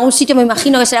Vale. en algún sitio, me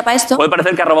imagino que será para esto, Puede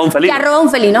parecer que ha robado un felino. que ha robado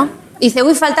un felino. Y dice,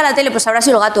 uy, falta la tele, pues habrá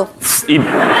sido el gato.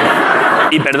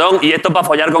 Y perdón, y esto para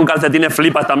follar con calcetines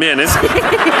flipas también, ¿eh?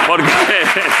 Porque...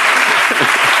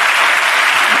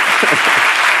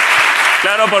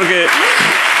 Claro,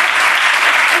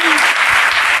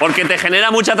 porque te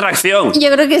genera mucha atracción.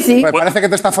 Yo creo que sí. Pues parece que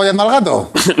te está follando al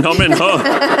gato. No, hombre, no.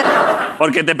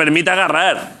 Porque te permite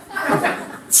agarrar.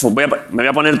 Me voy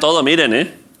a poner todo, miren,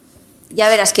 ¿eh? Ya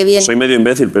verás qué bien. Soy medio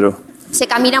imbécil, pero... Se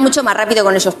camina mucho más rápido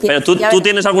con esos pies. Pero Ya tú verás.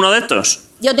 tienes alguno de estos.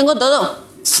 Yo tengo todo.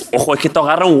 Ojo, es que esto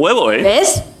agarra un huevo, ¿eh?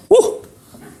 ¿Ves?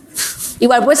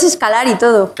 Igual puedes escalar y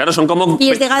todo. Claro, son como...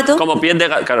 Pies de gato. Como pies de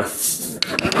gato, claro.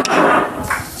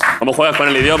 ¿Cómo juegas con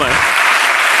el idioma, eh?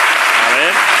 A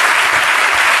ver...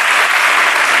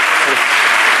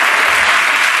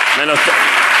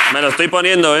 Me lo estoy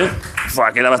poniendo, ¿eh?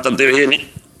 Fua, queda bastante bien, ¿eh?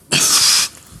 Es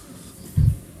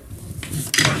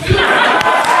que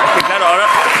claro, ahora...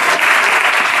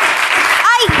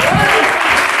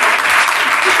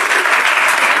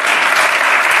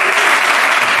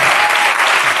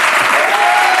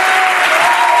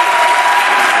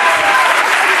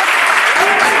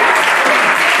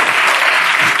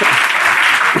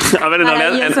 A ver,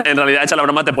 en realidad, hecha la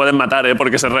broma, te pueden matar, ¿eh?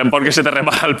 Porque se te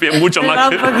rebaja el pie mucho más.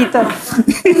 Un poquito.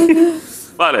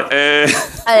 Vale,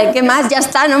 A ver, ¿qué más? Ya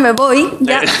está, no me voy.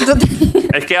 Ya.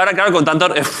 Es que ahora, claro, con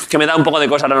tanto... Es que me da un poco de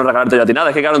cosa ahora no regalarte yo a ti nada.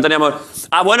 Es que, claro, no teníamos...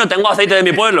 Ah, bueno, tengo aceite de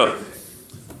mi pueblo.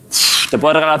 Te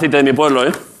puedo regalar aceite de mi pueblo,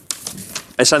 ¿eh?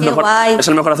 Es el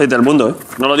mejor aceite del mundo, ¿eh?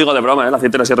 No lo digo de broma, ¿eh? El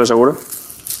aceite de la Sierra de Segura.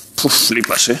 Uf,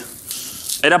 flipas, ¿eh?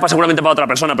 Era seguramente para otra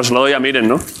persona, pero se lo doy a Miren,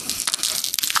 ¿no?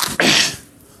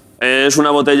 Es una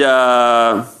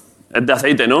botella... Es de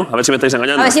aceite, ¿no? A ver si me estáis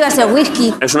engañando. A ver si va a ser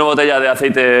whisky. Es una botella de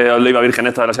aceite de oliva virgen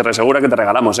esta de la Sierra de Segura que te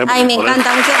regalamos, ¿eh? Ay, me Joder. encanta,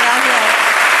 muchas gracias.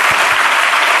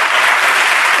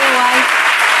 Qué guay.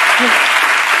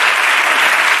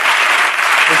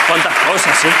 ¿Cuántas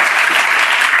cosas, eh?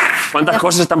 ¿Cuántas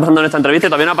cosas están pasando en esta entrevista? Y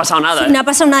todavía no ha pasado nada, No ha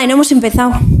pasado nada y no hemos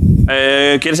empezado.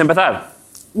 ¿Quieres empezar?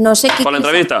 No sé qué. ¿Con la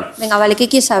quieres entrevista? saber. Venga, vale, ¿qué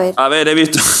quieres saber? A ver, he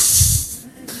visto...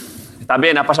 ¿Estás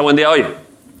bien? ¿Has pasado buen día hoy?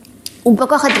 Un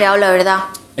poco ajetreado, la verdad.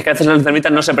 Es que a veces en las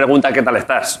entrevistas no se pregunta qué tal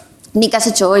estás. Ni qué has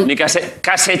hecho hoy. Ni qué has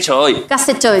hecho hoy. ¿Qué has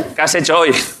hecho hoy? ¿Qué has hecho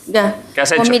hoy? Ya. ¿Qué has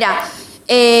Pues hecho? mira,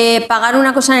 pagar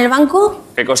una cosa en el banco,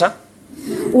 ¿Qué cosa?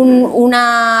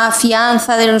 una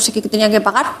fianza de no sé qué que tenía que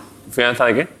pagar. ¿Fianza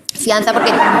de qué? Fianza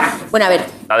porque, bueno, a ver,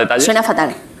 ¿Da detalles? suena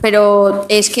fatal, pero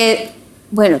es que,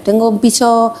 bueno, tengo un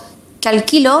piso que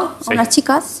alquilo a Sí. unas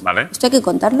chicas. Vale. Esto hay que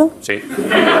contarlo. Sí.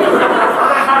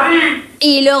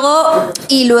 Y luego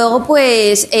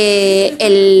pues,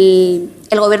 el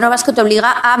gobierno vasco te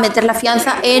obliga a meter la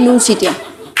fianza en un sitio.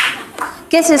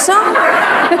 ¿Qué es eso?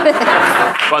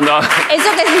 Cuando... ¿Eso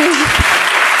qué significa?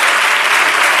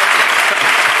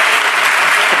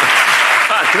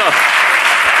 No.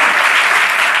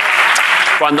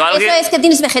 Cuando alguien... Eso es que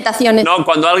tienes vegetaciones. No,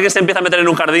 cuando alguien se empieza a meter en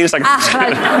un jardín,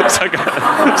 Vale.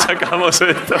 sacamos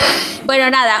esto. Bueno,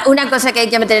 nada, una cosa que hay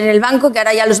que meter en el banco, que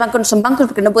ahora ya los bancos no son bancos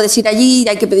porque no puedes ir allí,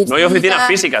 hay que pedir No hay oficinas cita.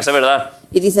 físicas, es verdad.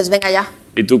 Y dices, venga ya.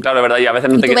 Y tú, claro, es verdad, y a veces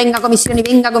no Y te... tú venga comisión y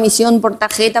venga comisión por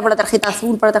tarjeta, por la tarjeta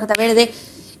azul, por la tarjeta verde.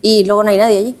 Y luego no hay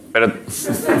nadie allí. Pero...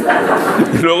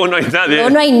 luego no hay nadie. Luego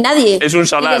no hay nadie. Es un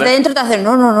solar, Y desde dentro te hacen,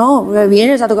 no,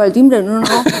 vienes a tocar el timbre, no.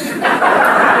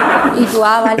 Y tú,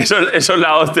 vale. Eso es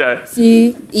la hostia, ¿eh?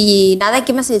 Sí. Y nada,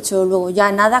 ¿qué me has hecho luego?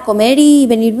 Ya nada, comer y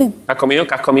venirme. ¿Qué has comido?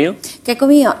 ¿Qué has comido? ¿Qué he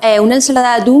comido? Una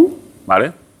ensalada de atún.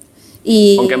 Vale.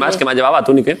 Y ¿Con qué más? ¿Qué más llevaba?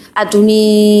 ¿Atún y qué? Atún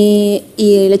y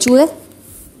lechuga.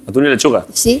 ¿Atún y lechuga?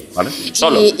 Sí. Vale.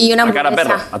 ¿Solo? Y una ¿A cara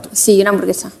hamburguesa. perro? ¿Atún? Sí, una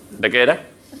hamburguesa. ¿De qué era?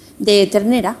 De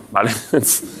ternera. Vale.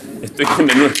 Estoy en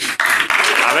menú.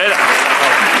 A ver.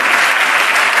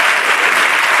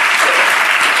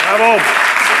 ¡Bravo!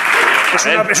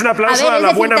 Es un aplauso a,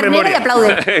 la buena memoria.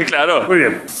 Claro. Muy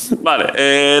bien.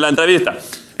 Vale, la entrevista.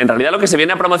 En realidad lo que se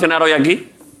viene a promocionar hoy aquí,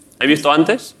 he visto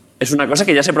antes, es una cosa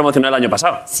que ya se promocionó el año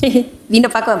pasado. Sí, vino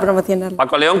Paco a promocionarlo.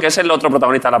 Paco León, que es el otro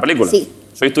protagonista de la película. Sí.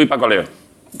 Sois tú y Paco León.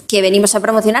 Que venimos a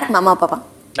promocionar mamá o papá.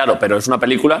 Claro, pero es una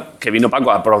película que vino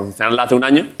Paco a promocionarla hace un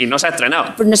año y no se ha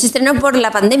estrenado. Pues no se estrenó por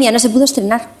la pandemia, no se pudo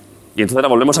estrenar. Y entonces la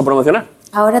volvemos a promocionar.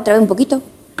 Ahora otra vez un poquito.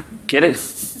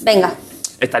 ¿Quieres? Venga.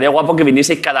 Estaría guapo que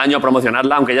vinieseis cada año a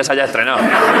promocionarla, aunque ya se haya estrenado.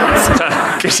 O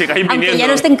sea, que sigáis viniendo. Aunque ya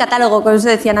no esté en catálogo, como se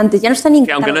decían antes. Ya no está ni en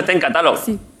Que catálogo. aunque no esté en catálogo.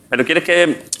 Sí. Pero quieres que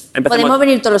empecemos... Podemos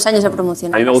venir todos los años a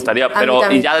promocionar. A mí me gustaría,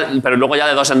 pero luego ya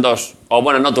de 2 en 2. O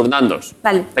bueno, no, turnándos.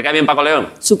 Vale. ¿Te cae bien Paco León?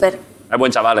 Súper. Es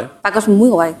buen chaval, ¿eh? Paco es muy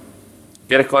guay.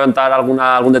 ¿Quieres contar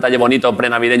algún detalle bonito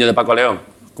prenavideño de Paco León?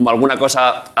 Como alguna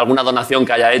cosa, alguna donación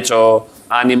que haya hecho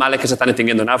a animales que se están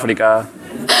extinguiendo en África.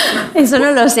 Eso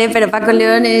no lo sé, pero Paco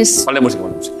León es... Ponle música,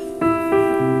 ponle música.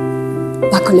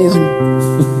 Paco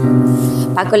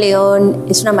León. Paco León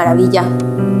es una maravilla.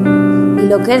 Y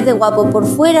lo que es de guapo por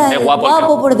fuera, es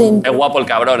guapo por dentro. Es guapo el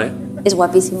cabrón, ¿eh? Es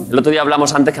guapísimo. El otro día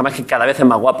hablamos antes que además que cada vez es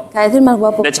más guapo. Cada vez es más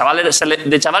guapo. De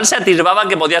chaval se atisbaba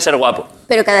que podía ser guapo.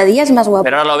 Pero cada día es más guapo.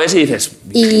 Pero ahora lo ves y dices...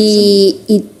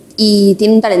 Y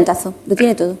tiene un talentazo. Lo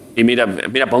tiene todo. Y mira,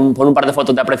 pon un par de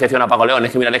fotos de apreciación a Paco León.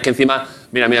 Es que encima...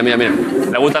 Mira.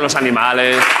 Le gustan los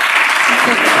animales.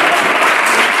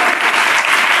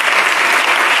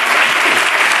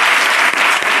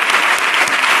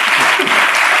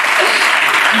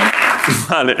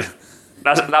 Vale.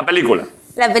 La película.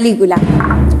 La película.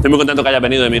 Estoy muy contento que hayas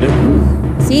venido, Emilio.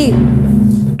 Sí.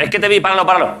 Es que te vi,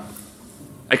 páralo.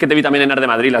 Es que te vi también en Art de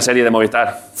Madrid, la serie de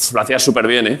Movistar. Lo hacías súper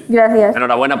bien, ¿eh? Gracias.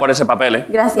 Enhorabuena por ese papel, ¿eh?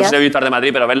 Gracias. No sé si he visto Art de Madrid,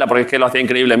 pero verla porque es que lo hacía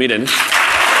increíble, miren. Muy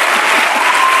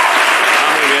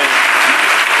bien.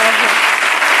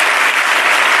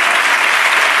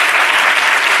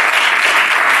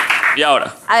 Y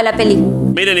ahora, A ver, la peli.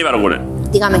 Miren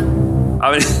Ibarguren. Dígame. Ha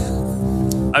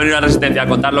venido la Resistencia a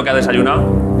contar lo que ha desayunado.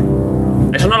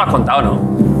 Eso no lo has contado, ¿no?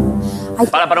 Ay.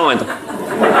 Para un momento.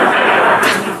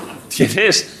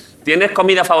 ¿Tienes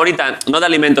comida favorita? No de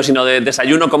alimentos, sino de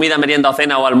desayuno, comida, merienda o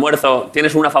cena o almuerzo.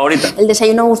 ¿Tienes una favorita? El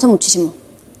desayuno me gusta muchísimo.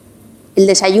 El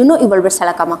desayuno y volverse a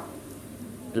la cama.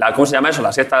 ¿Cómo se llama eso?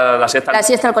 La siesta La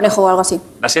siesta al conejo o algo así.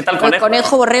 ¿La siesta al conejo? El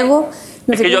conejo, borrego...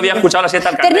 Es que yo había escuchado la siesta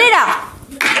al carnero. ¡Ternera!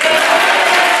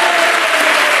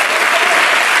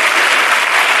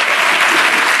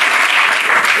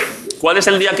 ¿Cuál es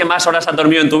el día que más horas has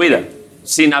dormido en tu vida?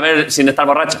 Sin estar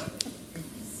borracha.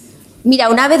 Mira,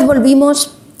 una vez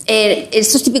volvimos,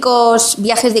 estos típicos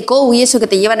viajes de COU y eso que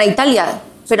te llevan a Italia,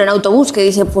 pero en autobús, que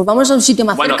dicen, pues vamos a un sitio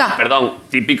más Bueno, cerca. perdón,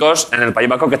 típicos en el País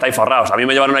Vasco que estáis forrados. A mí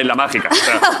me llevaron a una isla mágica. O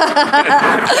sea,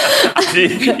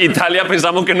 aquí, Italia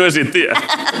pensamos que no existía.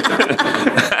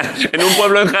 En un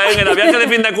pueblo en Jaén, era viaje de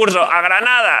fin de curso, a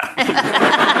Granada.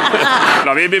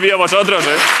 Lo habéis vivido vosotros,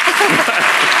 ¿eh?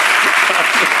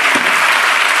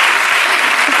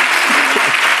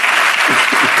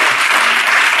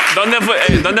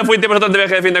 ¿Dónde fuiste vosotros de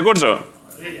viaje de fin de curso?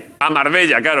 A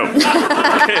Marbella, claro.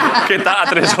 que está a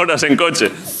 3 horas en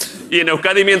coche. Y en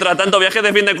Euskadi, mientras tanto, viaje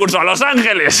de fin de curso a Los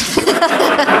Ángeles.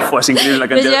 Fue increíble la Nos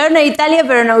cantidad. llevaron a Italia,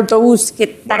 pero en autobús, que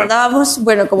tardábamos,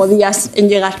 como días en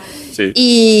llegar. Sí.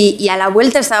 Y a la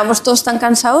vuelta estábamos todos tan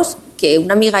cansados que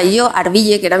una amiga y yo,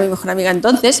 Arbille, que era mi mejor amiga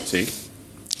entonces, Sí.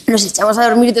 nos echamos a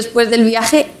dormir después del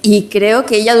viaje y creo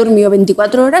que ella durmió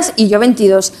 24 horas y yo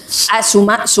 22.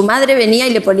 Su madre venía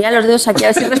y le ponía los dedos aquí a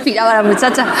ver si respiraba la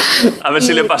muchacha. A ver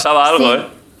si le pasaba algo, sí. ¿eh?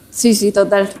 Sí,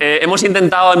 total. Hemos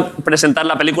intentado presentar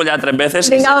la película ya 3 veces.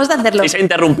 Venga, vamos a hacerlo. Y se ha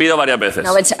interrumpido varias veces.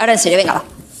 No, ahora en serio, venga, va.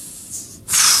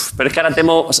 Pero es que ahora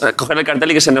temo coger el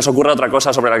cartel y que se nos ocurra otra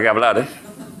cosa sobre la que hablar, ¿eh?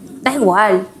 Da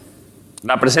igual.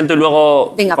 La presento y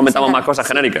luego Venga, comentamos presenta. más cosas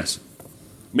genéricas.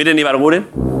 Miren Ibarguren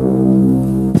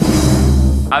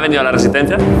ha venido a la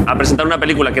Resistencia a presentar una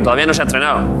película que todavía no se ha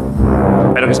estrenado,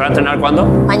 pero que se va a estrenar ¿cuándo?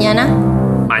 Mañana,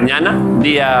 Mañana,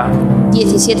 día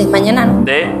 17, mañana, ¿no?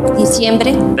 de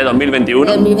Diciembre 2021.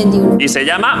 de 2021. Y se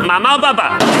llama Mamá o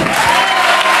Papá.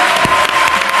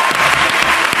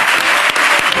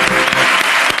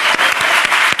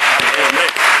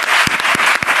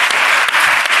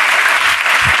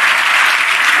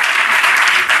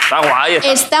 Ahí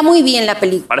está. Está muy bien la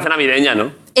película. Parece navideña,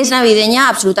 ¿no? Es navideña,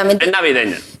 absolutamente. Es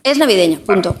navideña. Es navideña,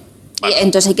 punto. Vale.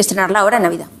 Entonces hay que estrenarla ahora en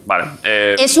Navidad. Vale.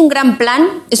 Es un gran plan,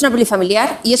 es una peli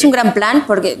familiar y es un gran plan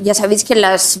porque ya sabéis que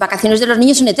las vacaciones de los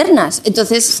niños son eternas.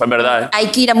 Entonces Fue en verdad, ¿eh? hay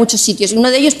que ir a muchos sitios y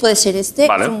uno de ellos puede ser este.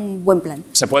 Vale. Es un buen plan.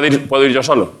 ¿Puedo ir yo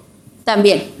solo?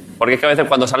 También. Porque es que a veces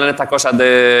cuando salen estas cosas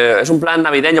de... Es un plan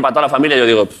navideño para toda la familia, yo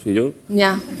digo, ¿y yo?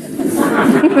 Ya.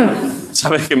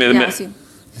 ¿Sabes? Que Ya, sí.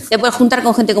 Te puedes juntar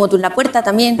con gente como tú en la puerta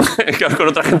también. con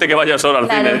otra gente que vaya sola al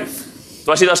Claro. cine.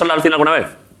 ¿Tú has ido sola al cine alguna vez?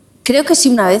 Creo que sí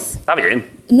una vez. Está bien.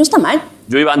 No está mal.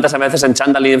 Yo iba antes a veces en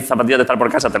chándal y en zapatillas de estar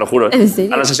por casa, te lo juro. ¿En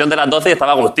serio? A la sesión de las 12 y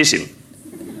estaba gustísimo.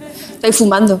 Estoy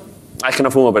fumando. Ah, es que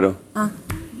no fumo, pero... Ah.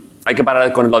 Hay que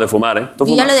parar con lo de fumar, ¿eh? ¿Tú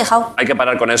Yo ya fumas? lo he dejado. Hay que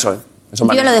parar con eso, ¿eh? Eso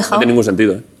Yo ya lo he dejado. No tiene ningún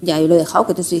sentido, ¿eh? Ya, yo lo he dejado,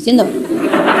 ¿qué te estoy diciendo?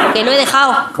 Que lo he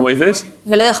dejado. ¿Cómo dices?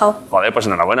 Que lo he dejado. Joder, pues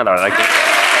enhorabuena, la verdad es que...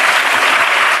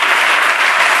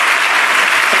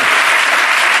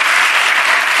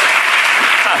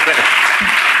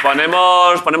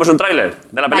 Ponemos un tráiler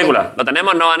de la película. Vale. ¿Lo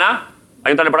tenemos, no, Ana?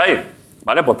 ¿Hay un tráiler por ahí?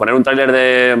 Vale, pues poner un tráiler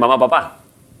de mamá, papá.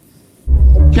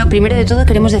 Lo primero de todo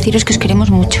queremos deciros que os queremos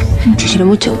mucho. Pero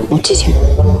mucho, muchísimo.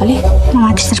 ¿Vale?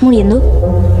 Mamá, ¿te estás muriendo?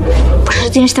 ¿Por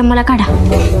eso tienes tan mala cara?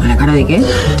 ¿Mala cara de qué?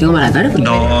 ¿Tengo mala cara?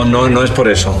 No es por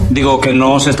eso. Digo que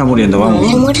no se está muriendo, vamos.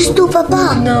 ¿Te mueres tú,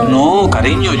 papá? No,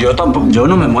 cariño, yo tampoco, yo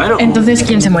no me muero. Entonces,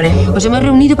 ¿quién se muere? Os hemos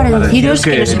reunido para deciros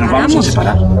que nos nos vamos a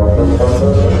separamos.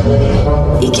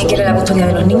 separar. ¿Y quién quiere la custodia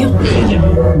de los niños?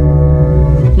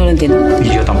 No lo entiendo. Y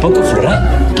yo tampoco,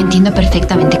 Flora. Entiendo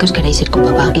perfectamente que os queréis ir con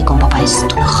papá, que con papá es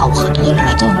toda jauja todo el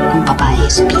rato. Con papá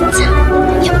es pizza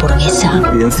y hamburguesa.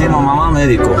 Y encima mamá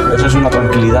médico. Eso es una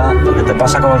tranquilidad, porque te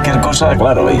pasa cualquier cosa,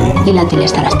 claro, Y la tele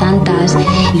hasta las tantas.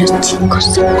 Y los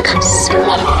chicos en casa.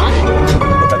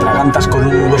 te atragantas con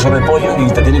un hueso de pollo y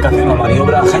te tiene que hacer una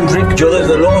maniobra Hendrik. Yo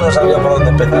desde luego no sabía por dónde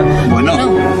empezar. Bueno,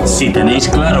 si tenéis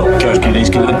claro que os queréis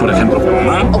quedar, por ejemplo, con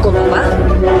mamá. ¿O con papá?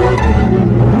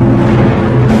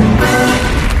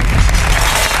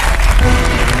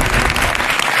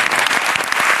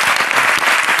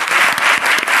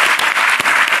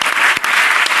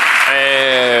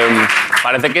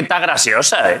 Parece que está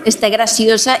graciosa, ¿eh? Está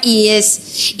graciosa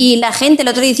y la gente, el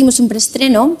otro día hicimos un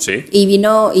preestreno Sí. y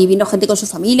vino gente con su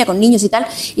familia, con niños y tal,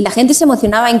 y la gente se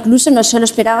emocionaba, incluso no se lo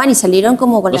esperaban y salieron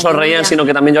como con No la solo reían, alegría. sino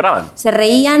que también lloraban. Se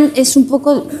reían, es un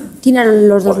poco... Tiene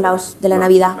los dos lados de la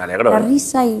Navidad. me alegro, La ¿eh?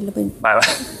 risa y lo... Vale, vale.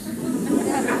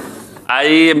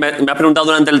 Ahí me has preguntado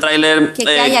durante el tráiler ¿Qué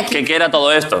hay aquí? que qué era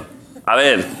todo esto. A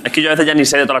ver, es que yo a veces ya ni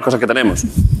sé de todas las cosas que tenemos.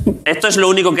 Esto es lo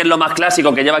único que es lo más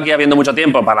clásico que lleva aquí habiendo mucho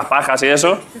tiempo, para las pajas y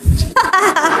eso.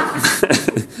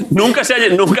 nunca se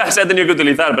ha tenido que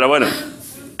utilizar, pero bueno.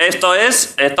 Esto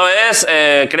es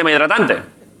crema hidratante.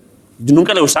 Yo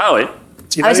nunca lo he usado, ¿eh?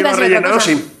 Si nadie lo ha rellenado,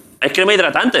 sí. Es crema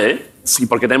hidratante, ¿eh? ¿Y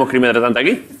por qué tenemos crema hidratante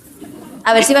aquí?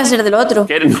 A ver si va a ser de lo otro.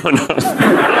 ¿Qué? No. Imagínate.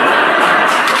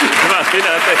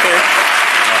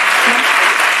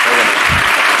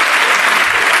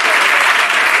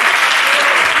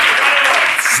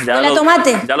 ¿Huele a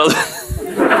tomate? Ya lo...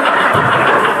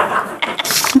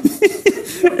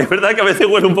 Es verdad que a veces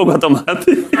huele un poco a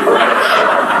tomate.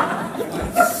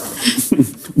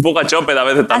 Un poco a chope a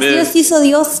veces también. Así os hizo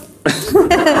Dios.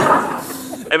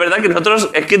 Es verdad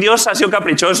que es que Dios ha sido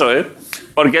caprichoso, ¿eh?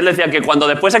 Porque él decía que cuando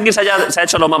después aquí se ha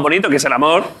hecho lo más bonito, que es el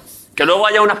amor, que luego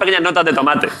haya unas pequeñas notas de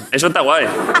tomate. Eso está guay.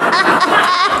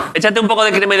 Échate un poco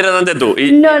de crema hidratante tú.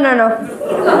 Y No.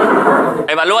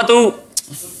 evalúa tú.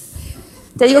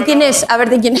 Te digo quién es, a ver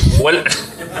de quién es. Huele-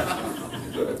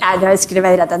 Ah, no, es crema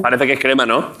hidratante. Parece que es crema,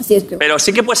 ¿no? Sí, es crema. Pero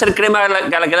sí que puede ser crema a la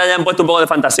que le hayan puesto un poco de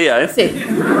fantasía, ¿eh? Sí.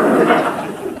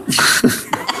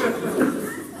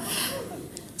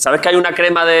 ¿Sabes que hay una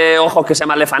crema de ojos que se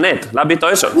llama Lefanet? ¿La has visto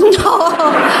eso? No.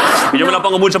 Y yo me la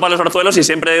pongo mucho para los orzuelos y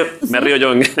siempre me río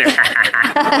yo. Mira,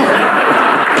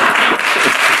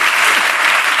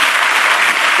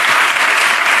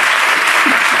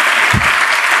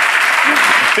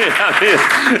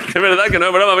 es verdad que no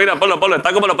es broma, mira, ponlo.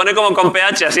 Está como lo pone como con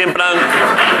pH, así en plan...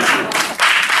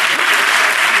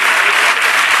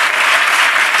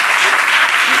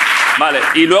 Vale,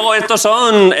 y luego estos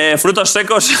son frutos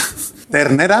secos.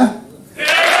 ¿Ternera?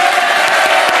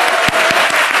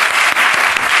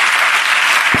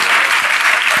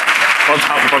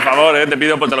 Por favor,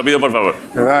 te lo pido, por favor.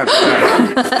 ¿Verdad?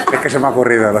 Es que se me ha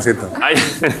ocurrido, lo siento. Ay,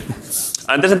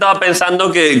 antes estaba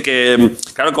pensando que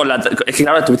claro, es que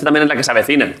claro, estuviste también en La que se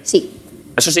avecina. Sí.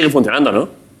 Eso sigue funcionando, ¿no?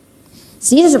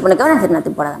 Sí, se supone que van a hacer una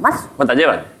temporada más. ¿Cuántas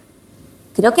llevan?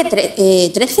 Creo que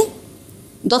 13,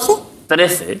 12,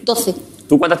 13. 12.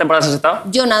 ¿Tú cuántas temporadas has estado?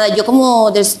 Yo nada, yo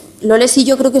como Loles y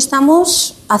yo creo que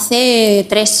estamos hace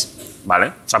 3. Vale.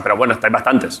 O sea, pero bueno, estáis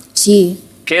bastantes. Sí.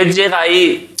 ¿Qué os llega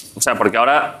ahí? O sea, porque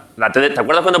ahora la TDT, ¿te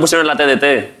acuerdas cuando pusieron la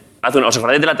TDT? ¿Os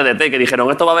acordáis de la TDT? Que dijeron,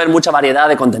 esto va a haber mucha variedad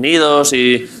de contenidos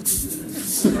y...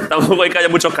 Tampoco hay que haya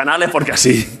muchos canales porque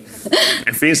así...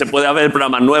 En fin, se puede haber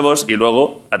programas nuevos y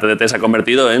luego la TDT se ha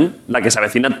convertido en la que se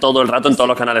avecina todo el rato en todos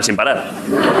los canales sin parar.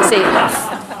 Sí.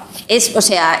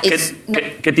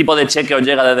 ¿Qué tipo de cheque os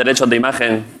llega de derechos de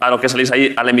imagen a los que salís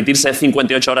ahí al emitirse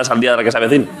 58 horas al día de la que se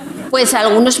avecina? Pues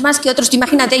algunos más que otros. Tú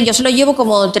imagínate, yo solo llevo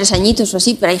como 3 añitos o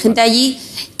así, pero hay gente allí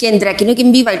que entre Aquí no hay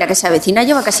quien viva y la que se avecina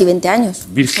lleva casi 20 años.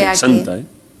 Virgen santa, ¿eh?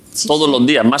 Sí, todos los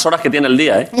días, más horas que tiene el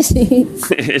día, ¿eh? Sí.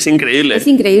 Es increíble. Es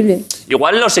increíble.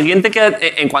 Igual lo siguiente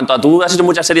que, en cuanto a tú has hecho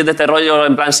muchas series de este rollo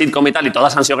en plan sitcom y tal, y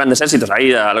todas han sido grandes éxitos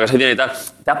ahí, a lo que se tiene y tal,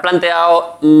 ¿te has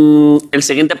planteado el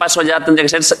siguiente paso ya tendría que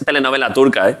ser telenovela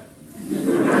turca, eh?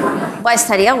 Buah,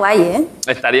 estaría guay, ¿eh?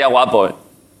 Estaría guapo, ¿eh?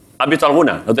 ¿Has visto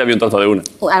alguna? No te había un trozo de una.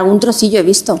 Algún trocillo he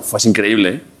visto. Fue increíble,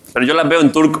 ¿eh? Pero yo las veo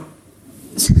en turco.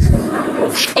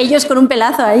 Ellos con un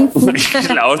pelazo ahí. Es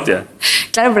la hostia.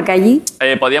 Claro, porque allí...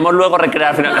 Podíamos luego recrear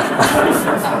al final...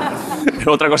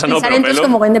 Otra cosa no, pero pelo...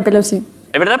 como buen de pelo, sí.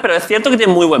 Es verdad, pero es cierto que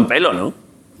tienen muy buen pelo, ¿no?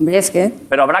 Hombre, es que...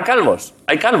 Pero habrá calvos.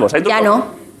 ¿Hay calvos? ¿Hay turcos? Ya no.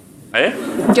 ¿Eh?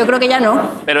 Yo creo que ya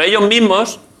no. Pero ellos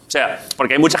mismos... O sea,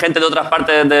 porque hay mucha gente de otras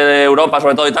partes de Europa,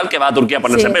 sobre todo y tal, que va a Turquía a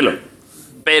ponerse pelo.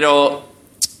 Pero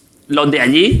los de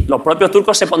allí, los propios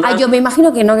turcos se pondrán... yo me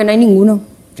imagino que no hay ninguno.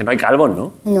 Que no hay calvos,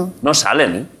 ¿no? No. No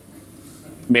salen, ¿eh?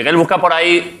 Miguel busca por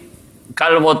ahí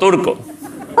calvo turco.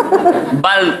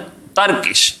 Val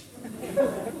Turkish.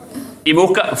 Y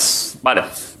busca... Vale.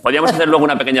 Podríamos hacer luego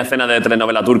una pequeña escena de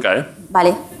telenovela turca, ¿eh?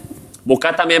 Vale.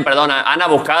 Buscad también, perdona, Ana,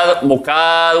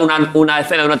 buscad una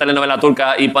escena de una telenovela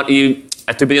turca y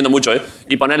estoy pidiendo mucho, ¿eh?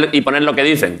 Y poner lo que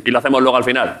dicen y lo hacemos luego al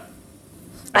final.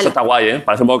 Vale. Eso está guay, ¿eh?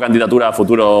 Parece un poco candidatura a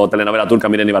futuro telenovela turca,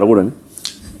 Miren Ibarguren, ¿eh?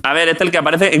 A ver, este es el que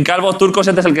aparece en calvos turcos,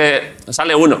 este es el que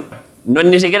sale uno. No es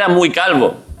ni siquiera muy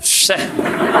calvo.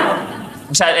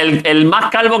 O sea, el más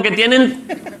calvo que tienen...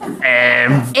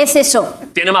 es eso.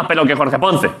 Tiene más pelo que Jorge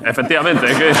Ponce,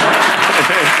 efectivamente. Es que,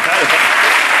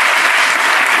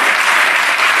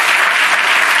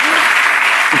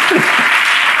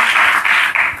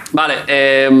 claro.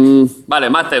 Vale,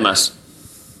 más temas.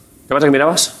 ¿Qué pasa que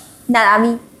mirabas? Nada, a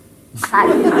mí.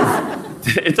 Vale.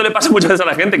 Esto le pasa muchas veces a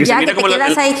la gente, que ya, se mira que te como...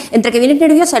 quedas ahí, entre que vienes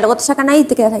nerviosa y luego te sacan ahí y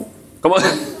te quedas ahí. ¿Cómo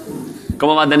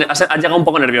va a tener...? Has llegado un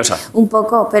poco nerviosa. Un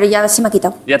poco, pero ya se me ha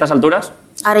quitado. ¿Y a estas alturas?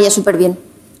 Ahora ya súper bien.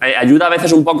 Ayuda a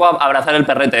veces un poco a abrazar el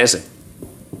perrete ese.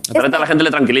 El perrete a la gente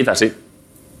le tranquiliza, sí.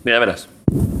 Mira, ya verás.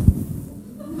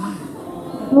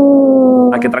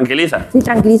 ¿A qué tranquiliza? Sí,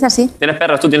 tranquiliza, sí. ¿Tienes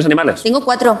perros tú? ¿Tienes animales? Tengo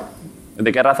 4.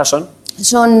 ¿De qué raza son?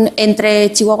 Son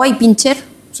entre Chihuahua y Pinscher.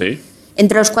 Sí.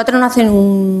 Entre los 4 no hacen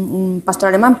un pastor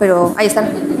alemán, pero ahí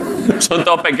están. Son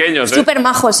todos pequeños, ¿eh? Súper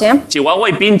majos, ¿eh? Chihuahua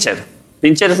y Pinscher.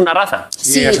 ¿Pinscher es una raza?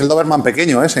 Sí, es el Doberman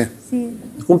pequeño ese. Sí.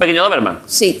 ¿Es un pequeño Doberman?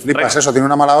 Sí. Flipas eso, tiene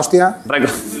una mala hostia.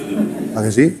 ¿A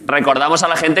que sí? Recordamos a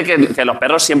la gente que los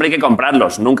perros siempre hay que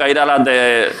comprarlos, nunca ir a las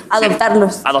de...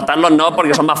 Adoptarlos. Sí, adoptarlos no,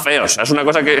 porque son más feos. Es una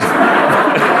cosa que... hay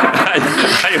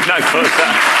una cosa...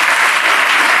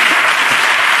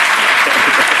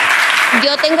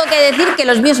 Yo tengo que decir que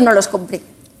los míos no los compré.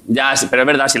 Ya, pero es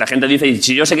verdad, si la gente dice,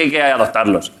 si yo sé que hay que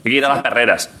adoptarlos, hay que ir a las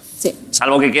perreras. Sí.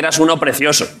 Salvo que quieras uno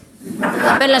precioso.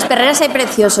 Pero en las perreras hay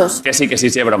preciosos. Que sí,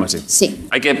 es broma, sí. Sí.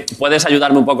 ¿Puedes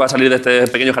ayudarme un poco a salir de este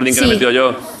pequeño jardín que me he metido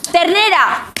yo?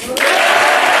 ¡Ternera!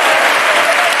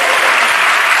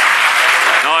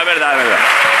 No, es verdad.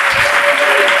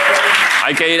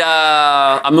 Hay que ir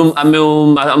a... Hazme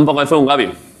un poco de fuego, un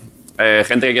Gaby.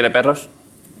 Gente que quiere perros.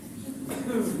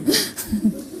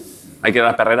 Hay que ir a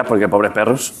las perreras porque pobres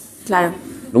perros. Claro.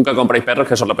 Nunca compréis perros,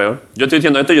 que eso es lo peor. Yo estoy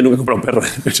diciendo esto y yo nunca he comprado un perro.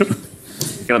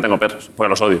 Es que no tengo perros, porque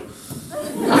los odio.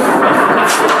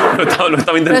 Lo estaba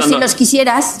intentando. Pero si los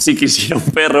quisieras... Si quisiera un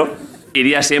perro,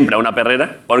 iría siempre a una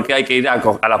perrera, porque hay que ir a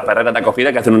las perreras de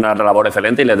acogida que hacen una labor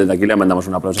excelente y desde aquí les mandamos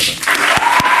un aplauso a todos.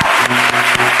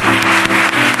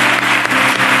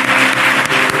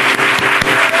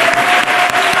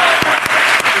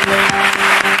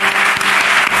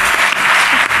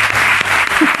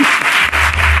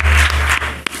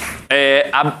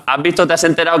 ¿Has visto, te has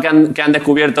enterado que han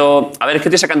descubierto... A ver, es que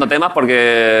estoy sacando temas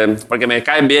porque me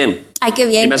caen bien. Ay, qué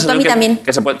bien. Tú a mí también.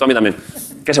 Tú a mí también.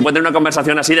 Que se puede tener una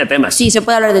conversación así de temas. Sí, se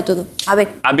puede hablar de todo. A ver.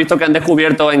 ¿Has visto que han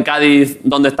descubierto en Cádiz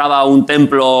donde estaba un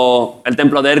templo, el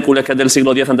templo de Hércules, que es del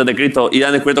siglo X a.C., y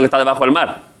han descubierto que está debajo del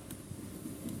mar?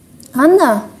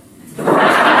 Anda.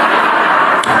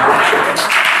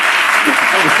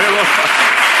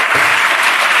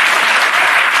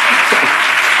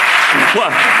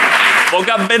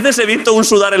 Pocas veces he visto un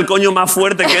sudar el coño más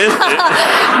fuerte que este.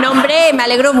 No, hombre, me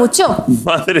alegro mucho.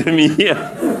 Madre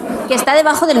mía. Que está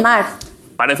debajo del mar.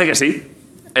 Parece que sí.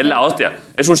 Es la hostia.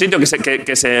 Es un sitio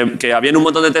que había un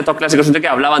montón de textos clásicos que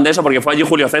hablaban de eso porque fue allí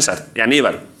Julio César y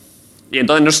Aníbal. Y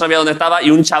entonces no se sabía dónde estaba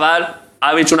y un chaval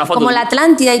ha hecho una foto. Como la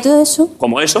Atlántida y todo eso.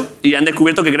 Como eso. Y han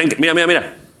descubierto que creen que... Mira, mira,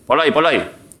 mira. Ponlo ahí.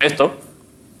 Esto.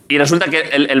 Y resulta que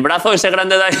el brazo ese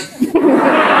grande de ahí...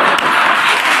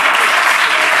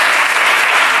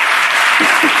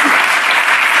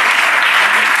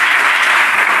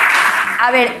 A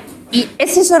ver, ¿y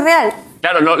es eso real?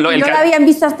 Claro, ¿No lo habían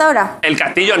visto hasta ahora? El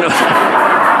castillo no.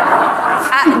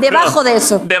 Debajo de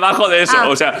eso. Debajo de eso.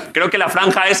 O sea, creo que la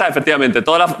franja esa, efectivamente,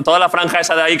 toda la franja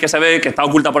esa de ahí que se ve que está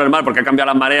oculta por el mar porque ha cambiado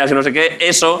las mareas y no sé qué,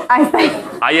 eso...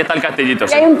 Ahí está el castillito.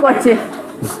 Y hay un coche.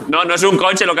 No es un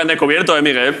coche lo que han descubierto,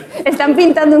 Miguel. Están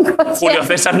pintando un coche. Julio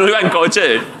César no iba en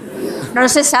coche. No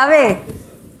se sabe.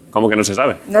 ¿Cómo que no se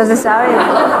sabe? No se sabe.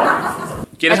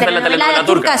 ¿Quieres hacer la telenovela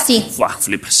turca? Sí. Buah,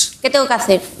 flipas. ¿Qué tengo que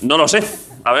hacer? No lo sé.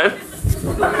 A ver.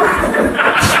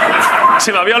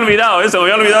 Se me había olvidado, se me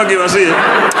había olvidado que iba así.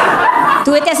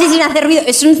 Tú vete así sin hacer ruido.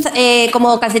 Es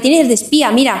como calcetines de espía,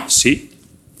 mira. Sí.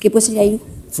 ¿Qué puede ser ahí?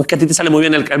 Pues que a ti te sale muy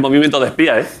bien el movimiento de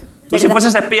espía, ¿eh? Tú si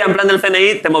fueses espía en plan del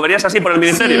CNI, ¿te moverías así por el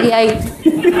ministerio? Sí, ahí.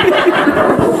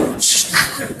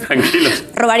 Tranquilos.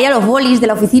 Robaría los bolis de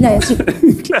la oficina y así.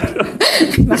 Claro.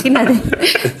 Imagínate.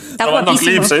 Está robando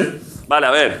guapísimo. clips, ¿eh? Vale,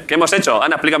 a ver, ¿qué hemos hecho?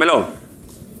 Ana, explícamelo.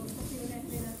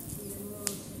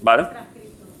 Vale.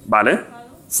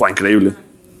 Fue increíble.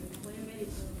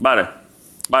 Vale.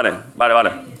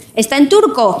 ¿Está en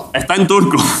turco? Está en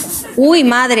turco. Uy,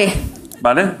 madre.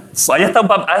 Vale. Ahí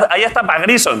está para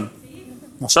Grison.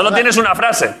 Solo tienes una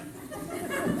frase.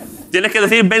 Tienes que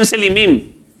decir Ben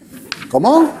Selimim.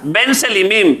 ¿Cómo? Ben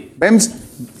Selimim.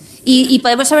 ¿Y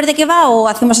podemos saber de qué va o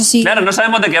hacemos así? Claro, no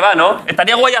sabemos de qué va, ¿no?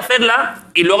 Estaría guay hacerla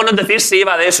y luego nos decís si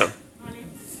iba de eso.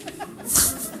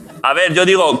 A ver, yo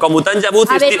digo, Komutan Yabuz...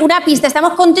 A ver, una pista.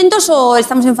 ¿Estamos contentos o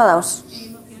estamos enfadados?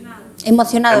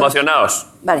 Emocionados. Emocionados.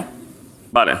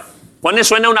 Vale.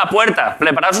 Suena una puerta.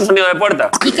 Preparaos un sonido de puerta.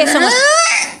 ¿Y qué somos?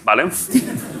 Vale.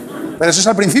 ¿Pero eso es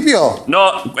al principio?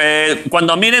 No,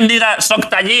 cuando miren diga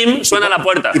Soktayim, suena la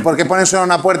puerta. ¿Y por qué ponen suena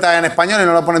una puerta en español y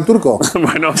no lo ponen en turco?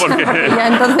 Bueno, porque... Ya,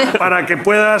 entonces... Para que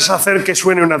puedas hacer que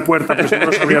suene una puerta, pues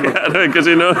no sabía lo que... Claro, es que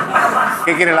si no...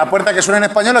 ¿Qué quiere, la puerta que suene en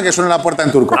español o que suene la puerta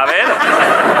en turco? A ver...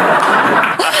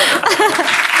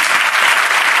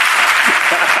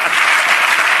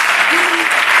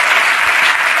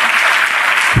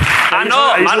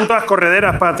 Ahí son todas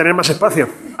correderas para tener más espacio.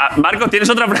 Marcos, ¿tienes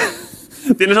otra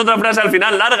frase al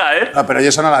final larga, ¿eh? No, pero yo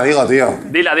eso no la digo, tío.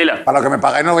 Dila. Para lo que me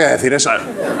pagáis no voy a decir eso.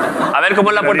 A ver, ¿cómo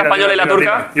es la puerta española y la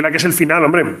turca? Y la que es el final,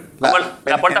 hombre.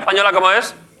 ¿La puerta española cómo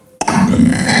es?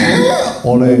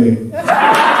 Ole.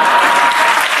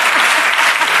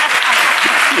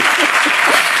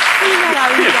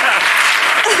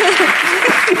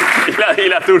 Y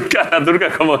la turca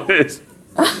cómo es?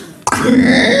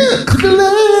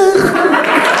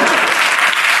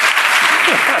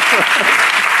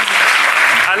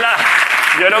 Hazla.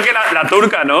 Yo creo que la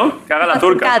turca, ¿no? Que haga la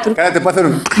turca. Claro, te puedo hacer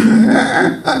un...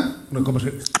 ¿Cómo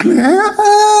se...?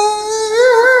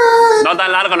 No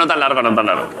tan largo.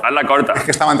 Hazla corta. Es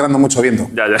que estaba entrando mucho viento.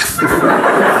 Ya.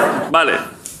 Vale.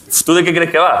 ¿Tú de qué crees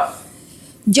que va?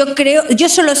 Yo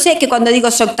solo sé que cuando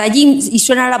digo Soktayim y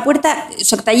suena a la puerta,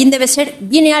 Soktayim debe ser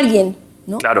viene alguien,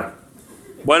 ¿no? Claro.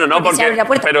 Bueno, no, Porque se abre la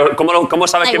puerta. pero ¿cómo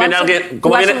sabes que viene alguien?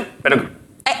 ¿Cómo viene?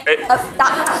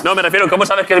 No, me refiero, ¿cómo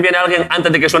sabes que viene alguien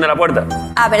antes de que suene la puerta?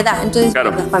 Ah, verdad, entonces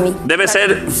Claro. para mí. Debe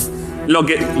ser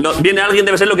viene alguien,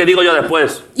 debe ser lo que digo yo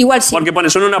después. Igual sí. Porque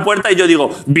suena una puerta y yo digo,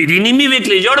 Virini mi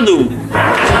Bicli Jordum.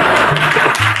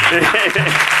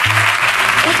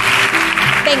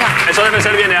 Venga. Eso debe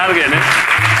ser viene alguien, ¿eh?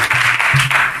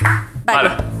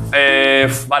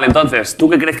 Vale, entonces, ¿tú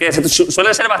qué crees que es?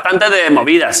 Suelen ser bastante de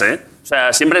movidas, ¿eh? O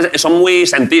sea, siempre son muy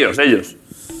sentidos ellos.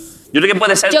 Yo creo que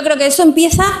puede ser... Yo creo que eso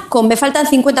empieza con me faltan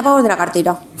 50 pavos de la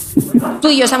cartera. Tú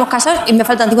y yo estamos casados y me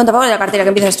faltan 50 pavos de la cartera, que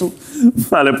empiezas tú.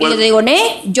 Vale, Y yo te digo,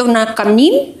 ne, yo una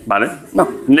camnin. Vale. No.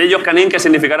 ¿Nellos canin qué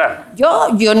significará? Yo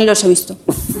ni los he visto.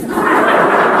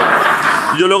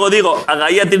 Yo luego digo,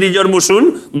 Agaya Tirilor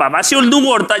Musun, Babasi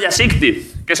Uldugu Hortaya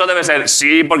Sikti. Que eso debe ser,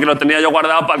 sí, porque lo tenía yo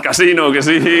guardado para el casino, que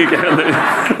sí. Que...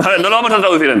 A ver, no lo vamos a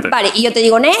traducir entero. Vale, y yo te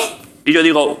digo, ne. Y yo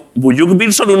digo, Buyuk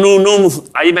Bilson Unum.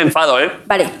 Ahí me enfado, ¿eh?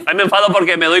 Vale. Ahí me enfado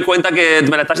porque me doy cuenta que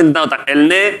me la estás intentando. El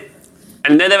ne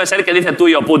debe ser que dice tú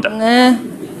y yo, puta.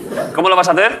 ¿Cómo lo vas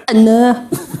a hacer? No.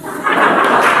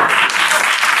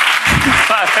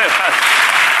 Vale.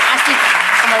 Así,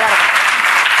 como largo.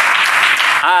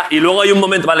 Y luego hay un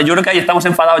momento, vale, yo creo que ahí estamos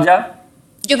enfadados ya.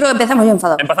 Yo creo que empezamos ya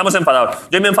enfadados. Empezamos enfadados.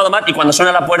 Yo me enfado más y cuando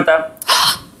suena la puerta...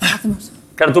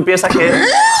 Claro, tú piensas que...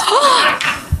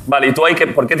 Vale, ¿y tú ahí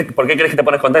 ¿por qué crees que te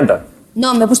pones contenta?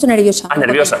 No, me he puesto nerviosa. Ah,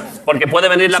 nerviosa. Porque puede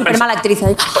venir la persona... Mala actriz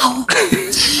ahí.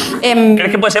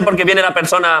 ¿Crees que puede ser porque viene la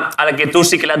persona a la que tú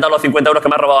sí que le has dado los 50 euros que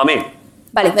me has robado a mí?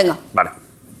 Vale, venga. Vale.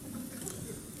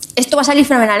 Esto va a salir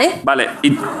fenomenal, ¿eh? Vale,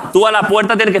 y tú a la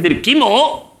puerta tienes que decir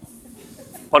 ¡Kimo!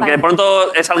 Porque de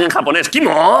pronto es alguien japonés.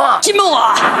 ¡Kimo! ¡Kimo!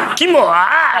 ¡Kimo!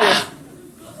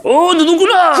 ¡Oh,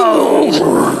 Tutukuna!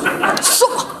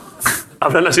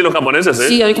 Hablan así los japoneses, ¿eh?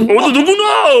 Sí, ¡Oh, Tutukuna!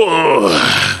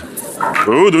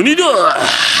 ¡Oh, Dunito!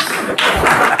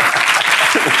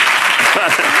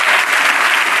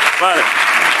 Vale.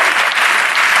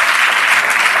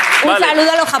 Un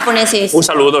saludo a los japoneses. Un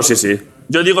saludo, sí.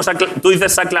 Yo digo, tú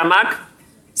dices Saklamak.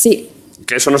 Sí.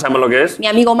 Que eso no sabemos lo que es. Mi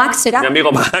amigo Max será. Mi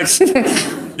amigo Max.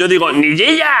 Yo digo,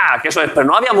 Niyeya, que eso es, pero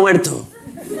no había muerto.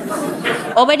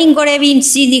 Oberin Gorevin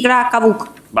Sidigra Kabuk.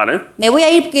 Vale. Me voy a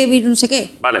ir que no sé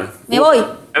qué. Vale. Me voy. Es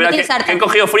verdad que he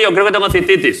cogido frío, creo que tengo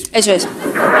cistitis. Eso es.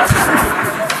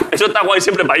 Eso está guay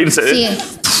siempre para irse, ¿eh?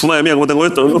 Sí. Madre mía, ¿cómo tengo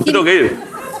esto? No tengo que ir.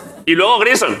 Y luego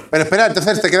Grison. Pero espera,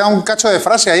 entonces te queda un cacho de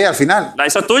frase ahí al final.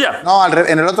 ¿Esa es tuya? No,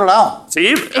 en el otro lado. ¿Sí?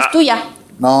 Es tuya.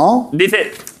 No.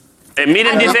 Dice...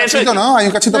 Miren, dice eso... Cachito, no, hay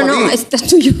un cachito para ti. No, este es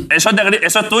tuyo. Eso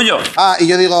es tuyo. Ah, y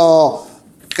yo digo...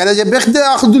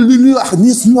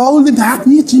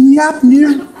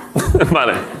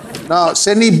 Vale. No,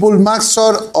 Seni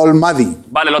Bulmaxor Olmadi.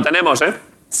 Vale, lo tenemos, ¿eh?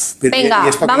 Venga,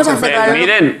 vamos a hacerlo.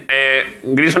 Miren,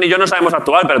 Grison y yo no sabemos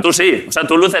actuar, pero tú sí. O sea,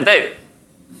 tú lúcete.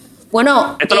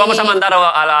 Bueno... Esto lo vamos a mandar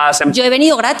a las... Yo he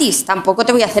venido gratis. Tampoco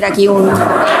te voy a hacer aquí un... Bueno,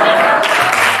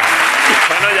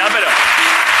 ya, pero...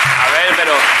 A ver,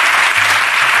 pero...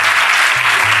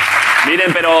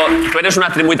 Miren, pero tú eres una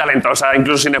actriz muy talentosa.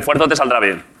 Incluso sin esfuerzo te saldrá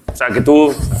bien. O sea, que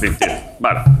tú... Sí,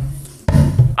 vale.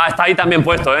 Ah, está ahí también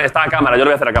puesto, ¿eh? Está a cámara. Yo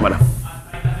lo voy a hacer a cámara.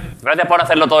 Gracias por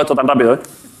hacerlo todo esto tan rápido, ¿eh?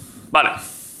 Vale.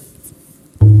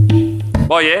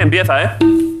 Voy, ¿eh? Empieza, ¿eh?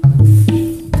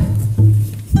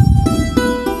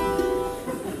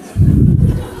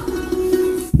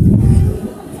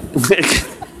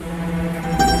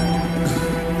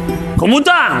 ¿Cómo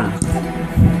están?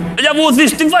 Ella vos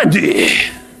distinfati.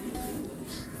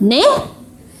 ¿Ne?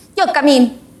 Yo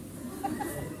camino.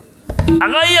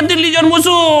 Agay at lijon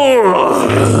muso.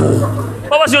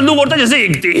 Baba siya lugar tayo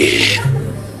sikti.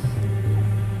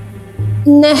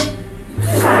 Ne.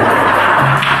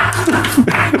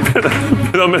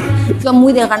 Pero Yo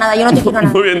muy desganada, yo no te quiero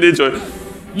nada. muy bien dicho, ¿eh?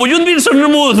 Buyun Wilson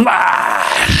Numuzma.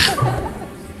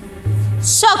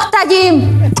 ¡Sokta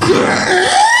Jim!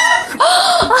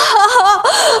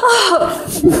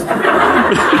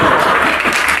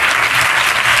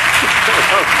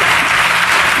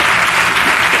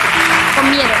 Con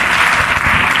miedo.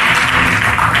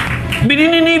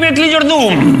 Birinini Betli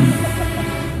Jordum.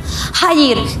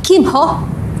 Hayir, Kim Ho.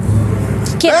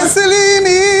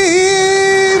 ¡Eselinim!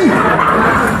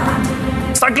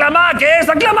 ¡Saklamak,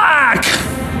 Saklamak!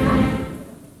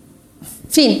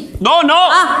 Fin. ¡No, no!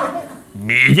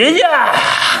 ¡Niyeya!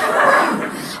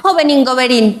 Obenin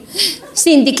Goberin.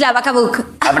 Cindy Clava Kabuk.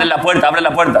 Abre la puerta, abre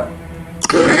la puerta.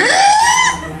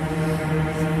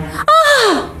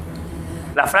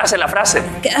 La frase.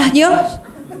 Yo.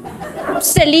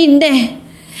 Celine.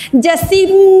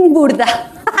 Yacine Burda.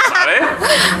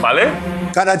 ¿Vale?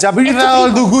 Karachabirda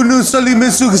Oldugunu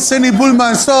Solimesuk Seni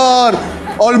Bulmansor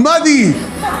Olmadi.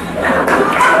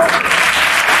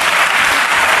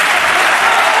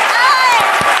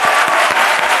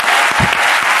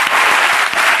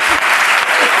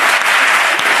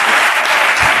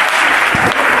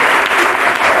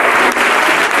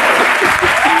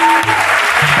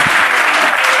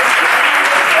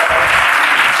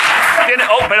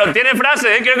 Pero tiene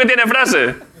frase, creo que tiene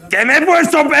frase. ¡Que me he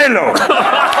puesto pelo!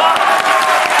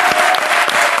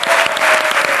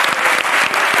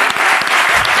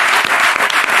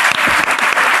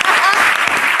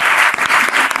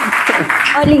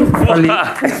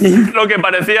 Lo que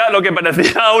parecía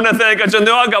una escena de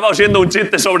cachondeo ha acabado siendo un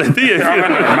chiste sobre ti.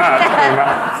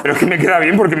 Pero es que me queda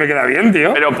bien porque me queda bien,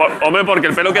 tío. Pero, hombre, porque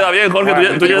el pelo queda bien, Jorge.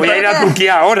 Tú ya voy a ir a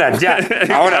Turquía ahora, ya.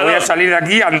 Ahora Claro. voy a salir de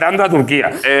aquí andando a Turquía.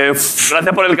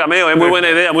 Gracias por el cameo, muy buena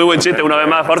idea, muy buen chiste, una vez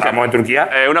más, Jorge. ¿Estamos en Turquía?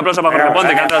 Un aplauso para Jorge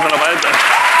Ponte, que antes de hacerlo para esto.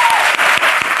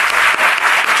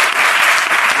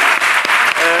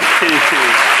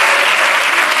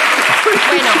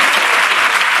 Bueno.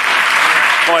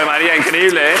 Joder, María,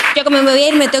 increíble, ¿eh? Yo como me voy a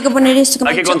ir me tengo que poner esto.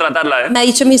 Hay que contratarla, ¿eh? Me ha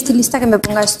dicho mi estilista que me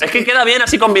ponga esto. Es que queda bien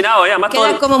así combinado, ¿eh? Además,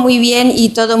 Queda como muy bien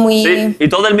y todo muy... Sí, y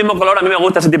todo del mismo color, a mí me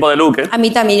gusta ese tipo de look, ¿eh? A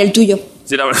mí también, el tuyo.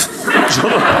 Sí, la verdad.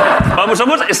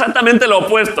 Somos exactamente lo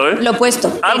opuesto, ¿eh? Lo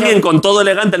opuesto. Alguien con todo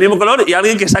elegante, el mismo color, y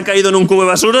alguien que se ha caído en un cubo de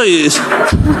basura y...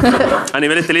 A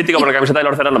nivel estilístico, porque la camiseta de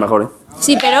Lorcera es lo mejor, ¿eh?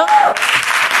 Sí, pero...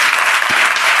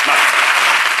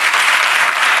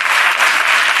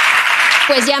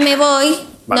 Pues ya me voy.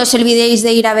 Vale. No os olvidéis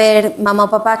de ir a ver Mamá o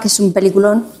Papá, que es un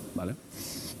peliculón. Vale.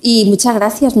 Y muchas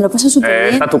gracias, me lo paso súper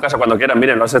bien. Está tu casa cuando quieras.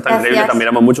 Miren, lo has estado Gracias. increíble, te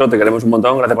admiramos mucho, te queremos un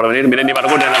montón. Gracias por venir. Miren,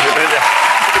 Ibargune en la asistencia.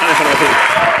 Gracias por venir.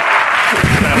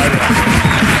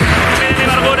 Miren,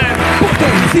 Ibargune.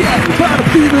 Potencial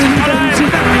partido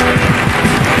intensidad.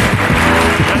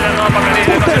 Gracias a todos por venir.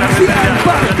 Potencial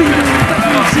partido